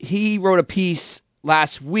 He wrote a piece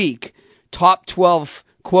last week, top 12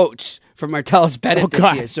 quotes from Martellus Bennett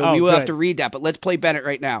this year. So we will have to read that. But let's play Bennett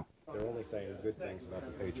right now. They're only saying good things about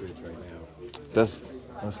the Patriots right now. That's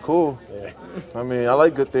cool. Yeah. I mean, I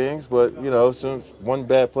like good things, but, as soon as one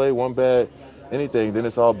bad play, one bad anything, then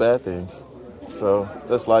it's all bad things. So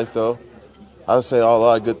that's life, though. I say a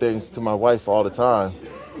lot of good things to my wife all the time.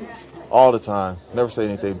 All the time. Never say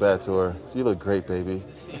anything bad to her. You look great, baby.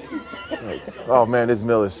 Like, oh, man, this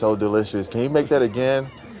meal is so delicious. Can you make that again?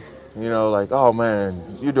 Oh,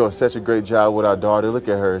 man, you're doing such a great job with our daughter. Look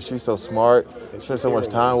at her. She's so smart. Spend so much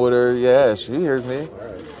time with her. Yeah, she hears me.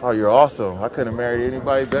 Oh, you're awesome. I couldn't have married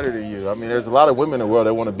anybody better than you. I mean, there's a lot of women in the world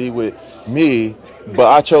that want to be with me, but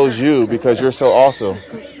I chose you because you're so awesome.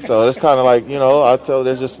 So it's kind of like, I tell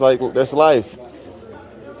there's just like, that's life.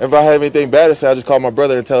 If I have anything bad to say, I just call my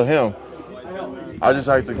brother and tell him. I just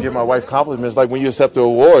like to give my wife compliments. Like when you accept the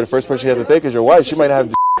award, the first person you have to thank is your wife. She might not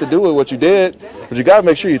have to do with what you did, but you got to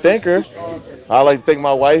make sure you thank her. I like to thank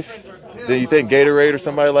my wife. Then you thank Gatorade or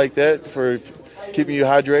somebody like that for keeping you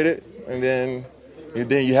hydrated. And then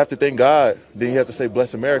you have to thank God. Then you have to say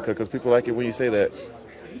bless America because people like it when you say that.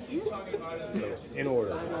 In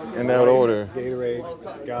order. In that order.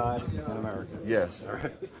 Gatorade, God, and America. Yes.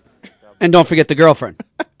 And don't forget the girlfriend.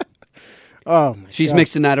 Oh, my She's God.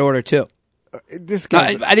 mixed in that order, too. This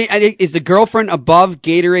guy. Is the girlfriend above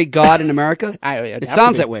Gatorade, God, in America? It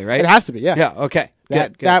sounds that way, right? It has to be, yeah. Yeah, okay.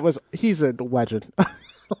 He's a legend.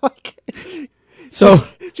 So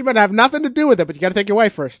she might have nothing to do with it, but you got to thank your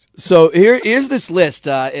wife first. So here's this list.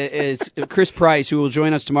 Is Chris Price, who will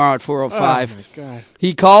join us tomorrow at 4:05. Oh, my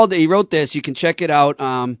God. He wrote this. You can check it out.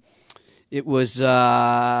 It was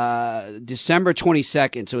December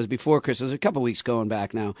 22nd, so it was before Christmas. It was a couple weeks going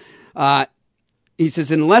back now. He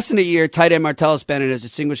says, in less than a year, tight end Martellus Bennett has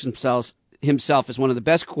distinguished himself as one of the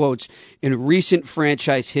best quotes in recent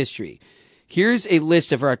franchise history. Here's a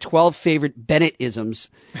list of our 12 favorite Bennett-isms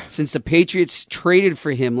since the Patriots traded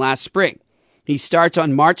for him last spring. He starts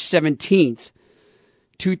on March 17th,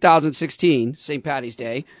 2016, St. Paddy's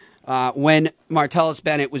Day, when Martellus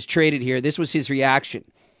Bennett was traded here. This was his reaction.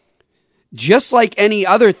 Just like any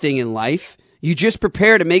other thing in life, you just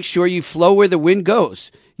prepare to make sure you flow where the wind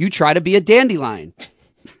goes. You try to be a dandelion.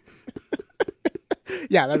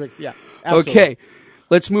 Yeah, that makes, yeah. Absolutely. Okay,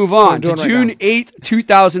 let's move on to right June now. 8th,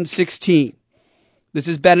 2016. This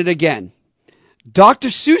is Bennett again. Dr.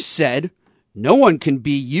 Seuss said, no one can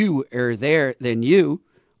be you or there than you.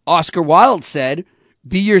 Oscar Wilde said,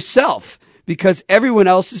 be yourself because everyone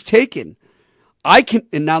else is taken. And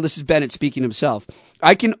now this is Bennett speaking himself.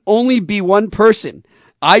 I can only be one person.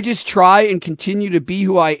 I just try and continue to be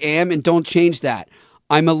who I am and don't change that.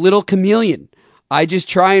 I'm a little chameleon. I just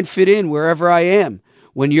try and fit in wherever I am.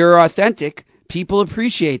 When you're authentic, people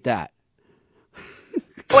appreciate that.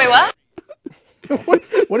 Wait, what?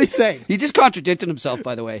 What are you saying? He just contradicted himself,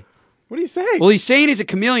 by the way. What are you saying? Well, he's saying he's a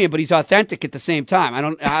chameleon, but he's authentic at the same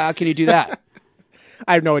time. How can you do that?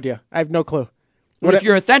 I have no idea. I have no clue. Well, if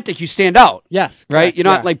you're authentic, you stand out. Yes. Right? Correct, You're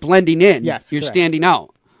not yeah. like blending in. Yes, You're correct. standing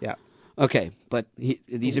out. Yeah. Okay, but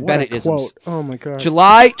these are What a Bennett-isms. quote. Oh, my God.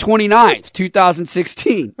 July 29th,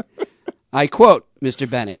 2016. I quote Mr.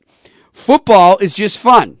 Bennett. Football is just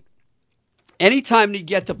fun. Anytime you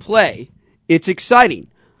get to play, it's exciting.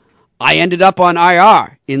 I ended up on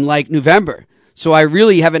IR in like November, so I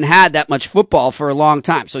really haven't had that much football for a long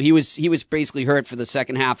time. So he was basically hurt for the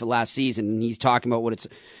second half of last season, and he's talking about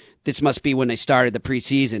this must be when they started the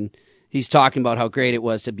preseason. He's talking about how great it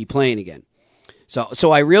was to be playing again.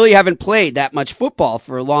 So I really haven't played that much football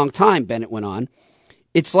for a long time, Bennett went on.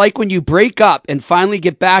 It's like when you break up and finally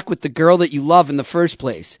get back with the girl that you love in the first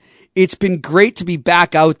place. It's been great to be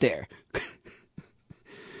back out there.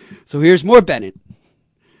 So here's more Bennett.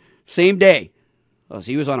 Same day. Oh,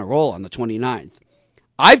 so he was on a roll on the 29th.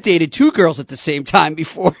 I've dated 2 girls at the same time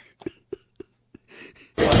before.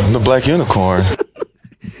 I'm the black unicorn.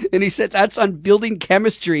 And he said that's on building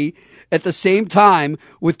chemistry at the same time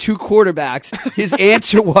with 2 quarterbacks. His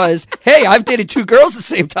answer was, hey, I've dated 2 girls at the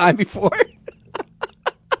same time before.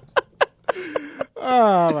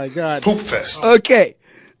 Oh, my God. Poop fest. Okay.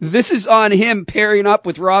 This is on him pairing up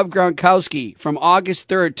with Rob Gronkowski from August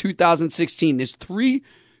 3rd, 2016. There's 3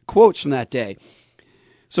 quotes from that day.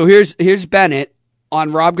 So here's Bennett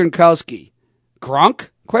on Rob Gronkowski. Gronk?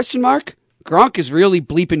 Gronk is really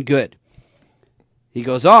bleeping good. He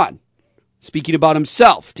goes on, speaking about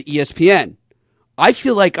himself to ESPN. I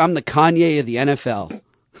feel like I'm the Kanye of the NFL.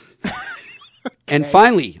 And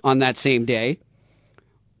finally, on that same day,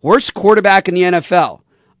 worst quarterback in the NFL.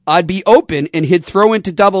 I'd be open and he'd throw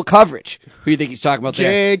into double coverage. Who do you think he's talking about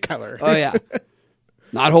there? Jay Cutler. Oh, yeah.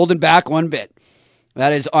 Not holding back one bit.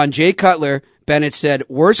 That is on Jay Cutler. Bennett said,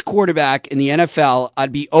 worst quarterback in the NFL.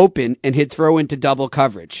 I'd be open and he'd throw into double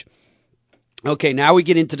coverage. Okay, now we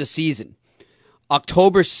get into the season.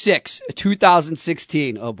 October 6,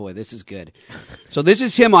 2016. Oh, boy, this is good. So this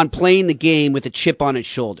is him on playing the game with a chip on his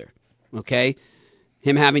shoulder. Okay?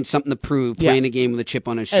 Him having something to prove, playing the game with a chip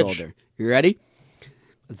on his shoulder. You ready?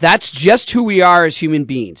 That's just who we are as human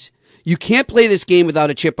beings. You can't play this game without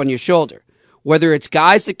a chip on your shoulder. Whether it's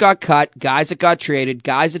guys that got cut, guys that got traded,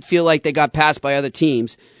 guys that feel like they got passed by other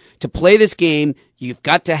teams. To play this game, you've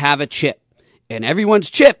got to have a chip. And everyone's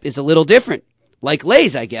chip is a little different. Like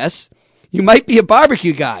Lay's, I guess. You might be a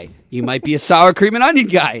barbecue guy. You might be a sour cream and onion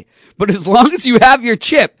guy. But as long as you have your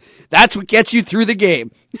chip, that's what gets you through the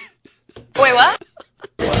game. Wait, what?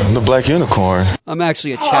 I'm the black unicorn. I'm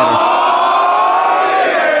actually a cheddar.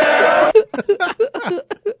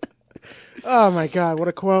 Oh, my God. What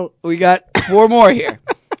a quote. We got 4 more here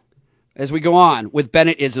as we go on with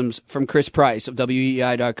Bennett-isms from Chris Price of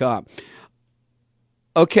WEEI.com.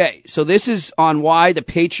 Okay, so this is on why the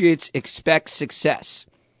Patriots expect success.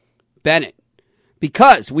 Bennett,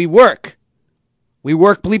 because we work. We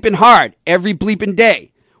work bleeping hard every bleeping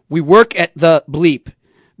day. We work at the bleep.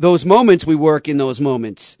 Those moments, we work in those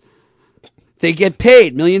moments. They get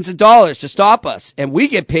paid millions of dollars to stop us, and we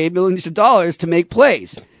get paid millions of dollars to make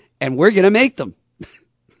plays, and we're going to make them.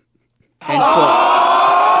 End quote.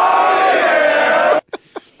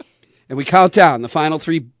 And we count down the final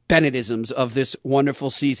 3 Bennett-isms of this wonderful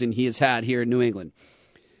season he has had here in New England.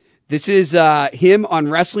 This is him on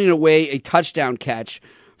wrestling away a touchdown catch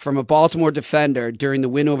from a Baltimore defender during the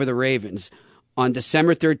win over the Ravens on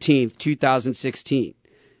December 13th, 2016.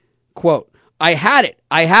 Quote, I had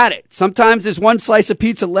it. Sometimes there's one slice of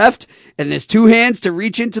pizza left and there's 2 hands to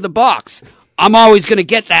reach into the box. I'm always going to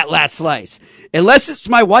get that last slice. Unless it's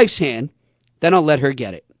my wife's hand, then I'll let her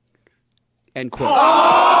get it. End quote.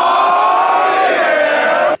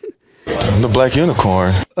 I'm the black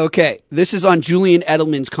unicorn. Okay, this is on Julian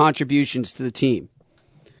Edelman's contributions to the team.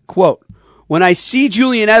 Quote, when I see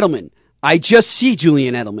Julian Edelman, I just see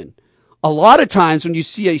Julian Edelman. A lot of times when you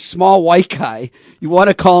see a small white guy, you want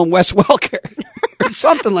to call him Wes Welker or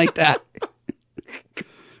something like that. I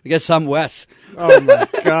guess I'm Wes. Oh, my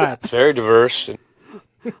God. It's very diverse.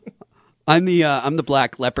 I'm the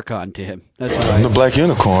black leprechaun to him. That's what I'm the black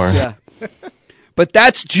unicorn. Yeah. But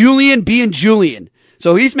that's Julian being Julian.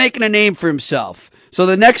 So he's making a name for himself. So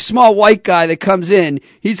the next small white guy that comes in,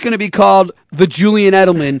 he's going to be called the Julian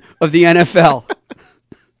Edelman of the NFL.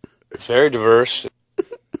 It's very diverse.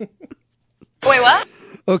 Wait, what?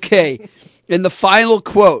 Okay. And the final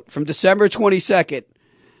quote from December 22nd,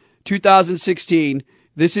 2016,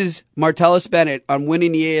 this is Martellus Bennett on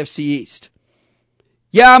winning the AFC East.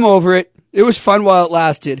 Yeah, I'm over it. It was fun while it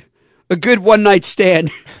lasted. A good one-night stand.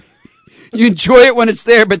 You enjoy it when it's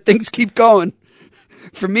there, but things keep going.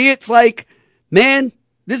 For me, it's like, man,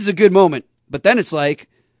 this is a good moment. But then it's like,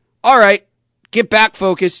 all right, get back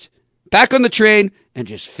focused, back on the train, and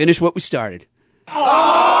just finish what we started.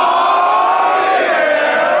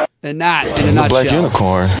 And that, in a nutshell, black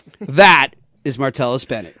unicorn. That is Martellus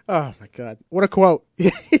Bennett. Oh, my God. What a quote.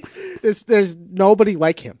 There's nobody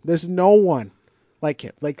like him. There's no one like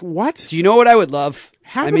him. Like, what? Do you know what I would love?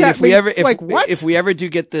 How I did mean, that if we make- ever, like, what? if we ever do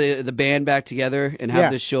get the band back together and have Yeah.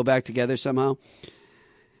 this show back together somehow.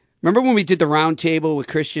 Remember when we did the round table with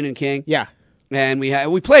Christian and King? Yeah. And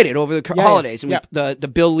we played it over the Yeah, holidays. yeah. And the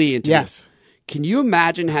Bill Lee interview. Yes. Can you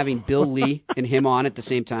imagine having Bill Lee and him on at the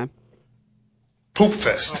same time? Poop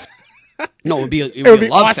fest. No, it would be a It would be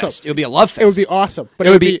love awesome. fest. It would be a love fest. It would be awesome. But it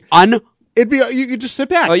would be It'd be you just sit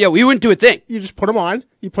back. Oh yeah, we wouldn't do a thing. You just put him on.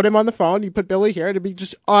 You put him on the phone. You put Billy here. It'd be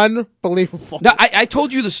just unbelievable. No, I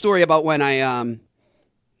told you the story about when I it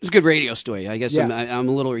was a good radio story. I guess Yeah. I'm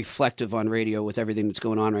a little reflective on radio with everything that's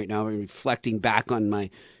going on right now. I'm reflecting back on my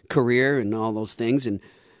career and all those things, and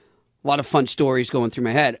a lot of fun stories going through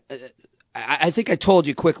my head. I think I told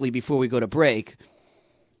you quickly before we go to break.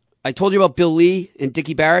 I told you about Bill Lee and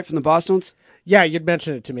Dickie Barrett from the Boston's. Yeah, you'd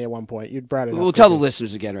mentioned it to me at one point. You'd brought it up. We'll tell the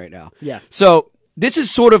listeners again right now. Yeah. So this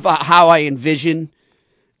is sort of how I envision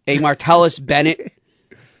a Martellus Bennett,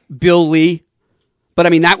 Bill Lee. But I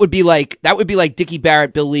mean, that would be like Dickie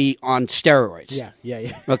Barrett, Bill Lee on steroids.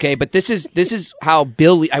 Yeah. Okay, but this is how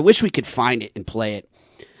Bill Lee. I wish we could find it and play it.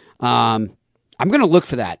 I'm going to look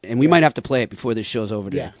for that, and we might have to play it before this show's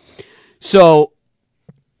over today. Yeah. So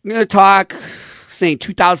I'm going to talk, saying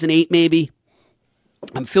 2008 maybe.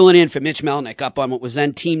 I'm filling in for Mitch Melnick up on what was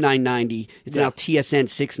then Team 990. It's now TSN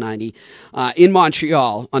 690 in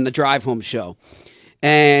Montreal on the Drive Home show.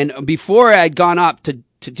 And before I'd gone up to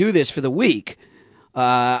do this for the week,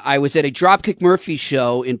 I was at a Dropkick Murphy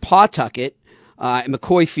show in Pawtucket at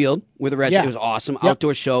McCoy Field where the Reds, it was awesome. Yep.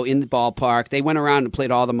 Outdoor show in the ballpark. They went around and played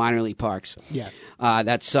all the minor league parks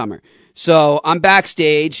that summer. So I'm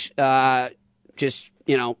backstage, just,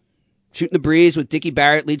 shooting the breeze with Dickie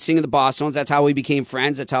Barrett, lead singer of the Bosstones. That's how we became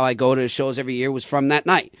friends. That's how I go to shows every year, was from that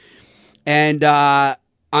night. And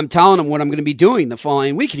I'm telling him what I'm going to be doing the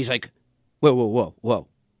following week. And he's like, whoa.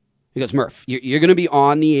 He goes, Murph, you're going to be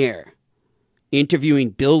on the air interviewing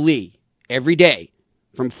Bill Lee every day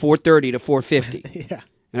from 4:30 to 4:50. Yeah.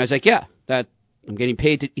 And I was like, yeah, that I'm getting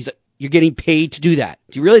paid to. He's like, you're getting paid to do that.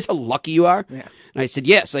 Do you realize how lucky you are? Yeah. And I said,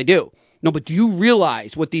 yes, I do. No, but do you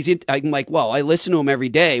realize what these... I'm like, well, I listen to him every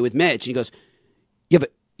day with Mitch. And he goes, yeah,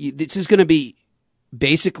 but this is going to be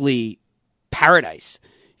basically paradise.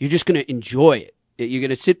 You're just going to enjoy it. You're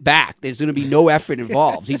going to sit back. There's going to be no effort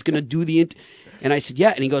involved. He's going to do the... And I said,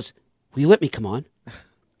 yeah. And he goes, will you let me come on?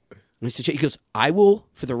 And I said, he goes, I will,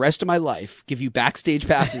 for the rest of my life, give you backstage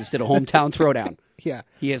passes to the hometown throwdown. Yeah.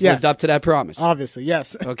 He has lived up to that promise. Obviously,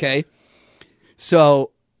 yes. Okay?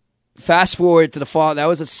 So... Fast forward to the fall. That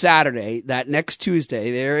was a Saturday. That next Tuesday,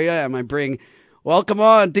 there I am. I bring, welcome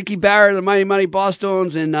on, Dickie Barrett, the Mighty Mighty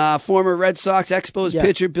Bosstones, and former Red Sox Expos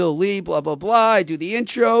pitcher Bill Lee, blah, blah, blah. I do the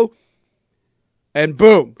intro, and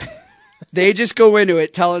boom. They just go into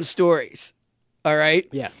it telling stories. All right?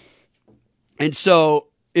 Yeah. And so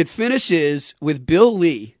it finishes with Bill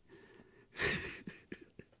Lee.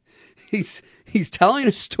 He's telling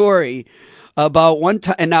a story about one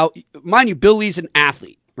time. And now, mind you, Bill Lee's an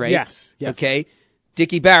athlete. Right? Yes. Okay.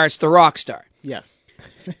 Dickie Barrett's the rock star. Yes.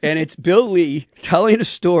 And it's Bill Lee telling a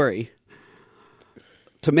story.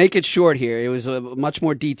 To make it short here, it was much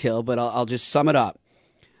more detailed, but I'll just sum it up.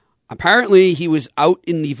 Apparently, he was out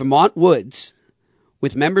in the Vermont woods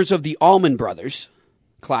with members of the Allman Brothers,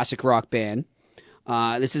 classic rock band.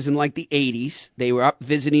 This is in like the 80s. They were up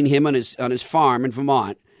visiting him on his farm in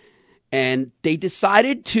Vermont, and they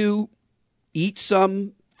decided to eat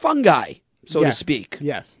some fungi, so to speak.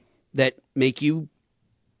 Yes. That make you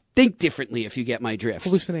think differently, if you get my drift.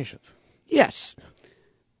 Hallucinations. Yes.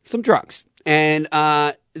 Some drugs. And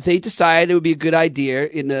they decided it would be a good idea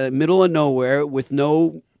in the middle of nowhere with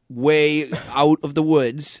no way out of the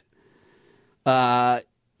woods. Well,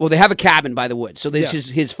 they have a cabin by the woods. So there's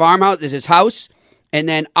his farmhouse, there's his house, and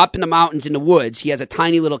then up in the mountains in the woods, he has a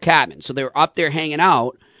tiny little cabin. So they were up there hanging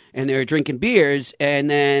out, and they were drinking beers, and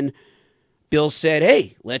then Bill said,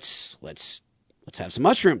 hey, let's have some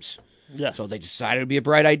mushrooms. Yes. So they decided it would be a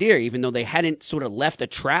bright idea, even though they hadn't sort of left a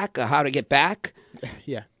track of how to get back.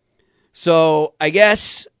 Yeah. So I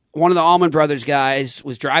guess one of the Allman Brothers guys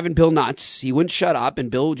was driving Bill nuts. He wouldn't shut up,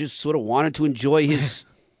 and Bill just sort of wanted to enjoy his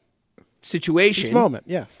situation. This moment,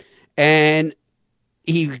 yes. And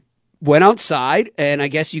he went outside, and I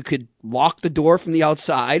guess you could lock the door from the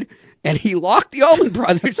outside, and he locked the Allman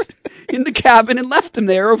Brothers in the cabin and left them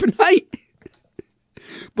there overnight.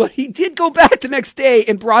 But he did go back the next day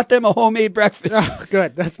and brought them a homemade breakfast. Oh,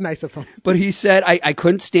 good. That's nice of him. But he said, I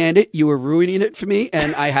couldn't stand it. You were ruining it for me,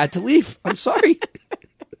 and I had to leave. I'm sorry.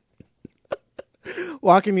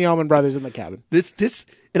 Locking the Allman Brothers in the cabin.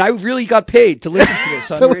 And I really got paid to listen to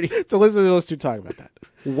this on radio. To listen to those two talk about that.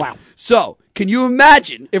 Wow. So, can you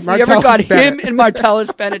imagine if we ever got him and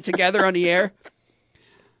Martellus Bennett together on the air?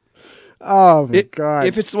 Oh, my God.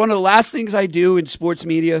 If it's one of the last things I do in sports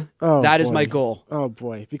media, that is my goal. Oh,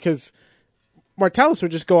 boy. Because Martellus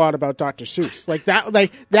would just go out about Dr. Seuss.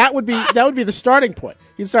 That would be the starting point.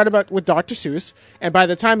 He'd start with Dr. Seuss, and by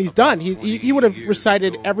the time he's done, he would have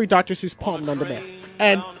recited every Dr. Seuss poem known to man.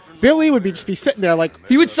 And Billy would just be sitting there like...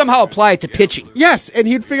 He would somehow apply it to pitching. Yes, and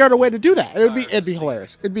he'd figure out a way to do that. It'd be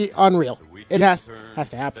hilarious. It'd be unreal. It has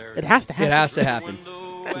to happen. It has to happen. It has to happen.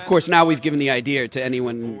 Of course, now we've given the idea to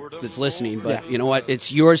anyone that's listening, but you know what?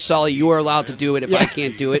 It's yours, Sully. You are allowed to do it if I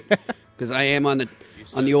can't do it, because I am on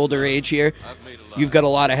the older age here. You've got a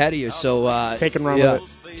lot ahead of you, so take it and run with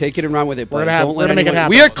it. Take it and run with it, but don't let anyone. Make it happen.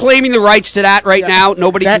 We are claiming the rights to that right now.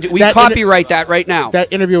 Nobody can do. We copyright that right now.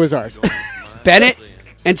 That interview is ours. Bennett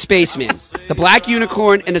and Spaceman, the Black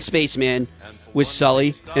Unicorn and the Spaceman, with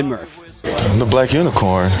Sully and Murph. The Black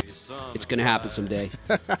Unicorn. It's going to happen someday.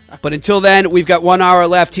 But until then, we've got 1 hour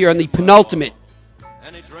left here on the penultimate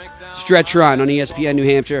stretch run on ESPN New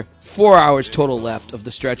Hampshire. 4 hours total left of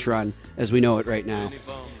the stretch run as we know it right now.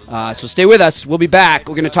 So stay with us. We'll be back.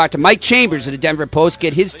 We're going to talk to Mike Chambers of the Denver Post,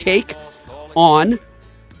 get his take on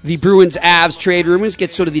the Bruins-Avs trade rumors,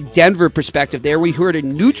 get sort of the Denver perspective there. We heard a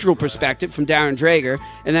neutral perspective from Darren Drager.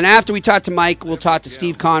 And then after we talk to Mike, we'll talk to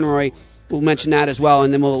Steve Conroy. We'll mention that as well.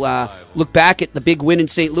 And then we'll look back at the big win in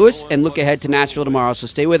St. Louis and look ahead to Nashville tomorrow. So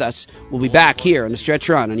stay with us. We'll be back here on the Stretch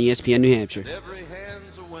Run on ESPN New Hampshire.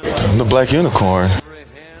 I'm the black unicorn.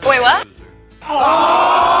 Wait, what?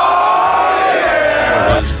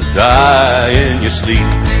 Die in your sleep.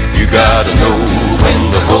 You gotta know when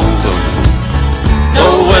to hold 'em,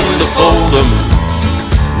 know when to fold 'em,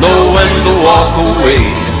 know when to walk away,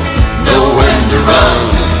 know when to run.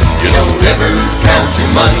 You don't ever count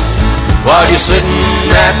your money while you're sitting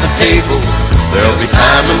at the table. There'll be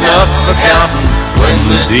time enough for counting when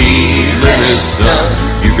the dealing is done.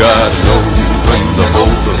 You gotta know when to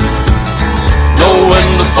hold 'em, know when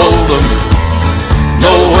to fold 'em,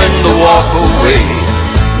 know when to walk away,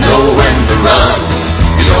 know when to run.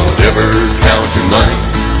 You don't ever count your money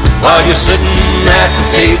while you're sitting at the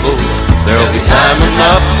table. There'll be time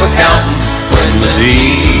enough for counting when the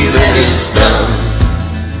dealing is done.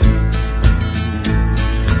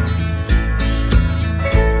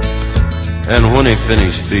 And when he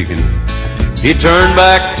finished speaking, he turned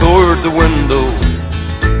back toward the window,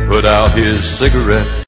 put out his cigarette,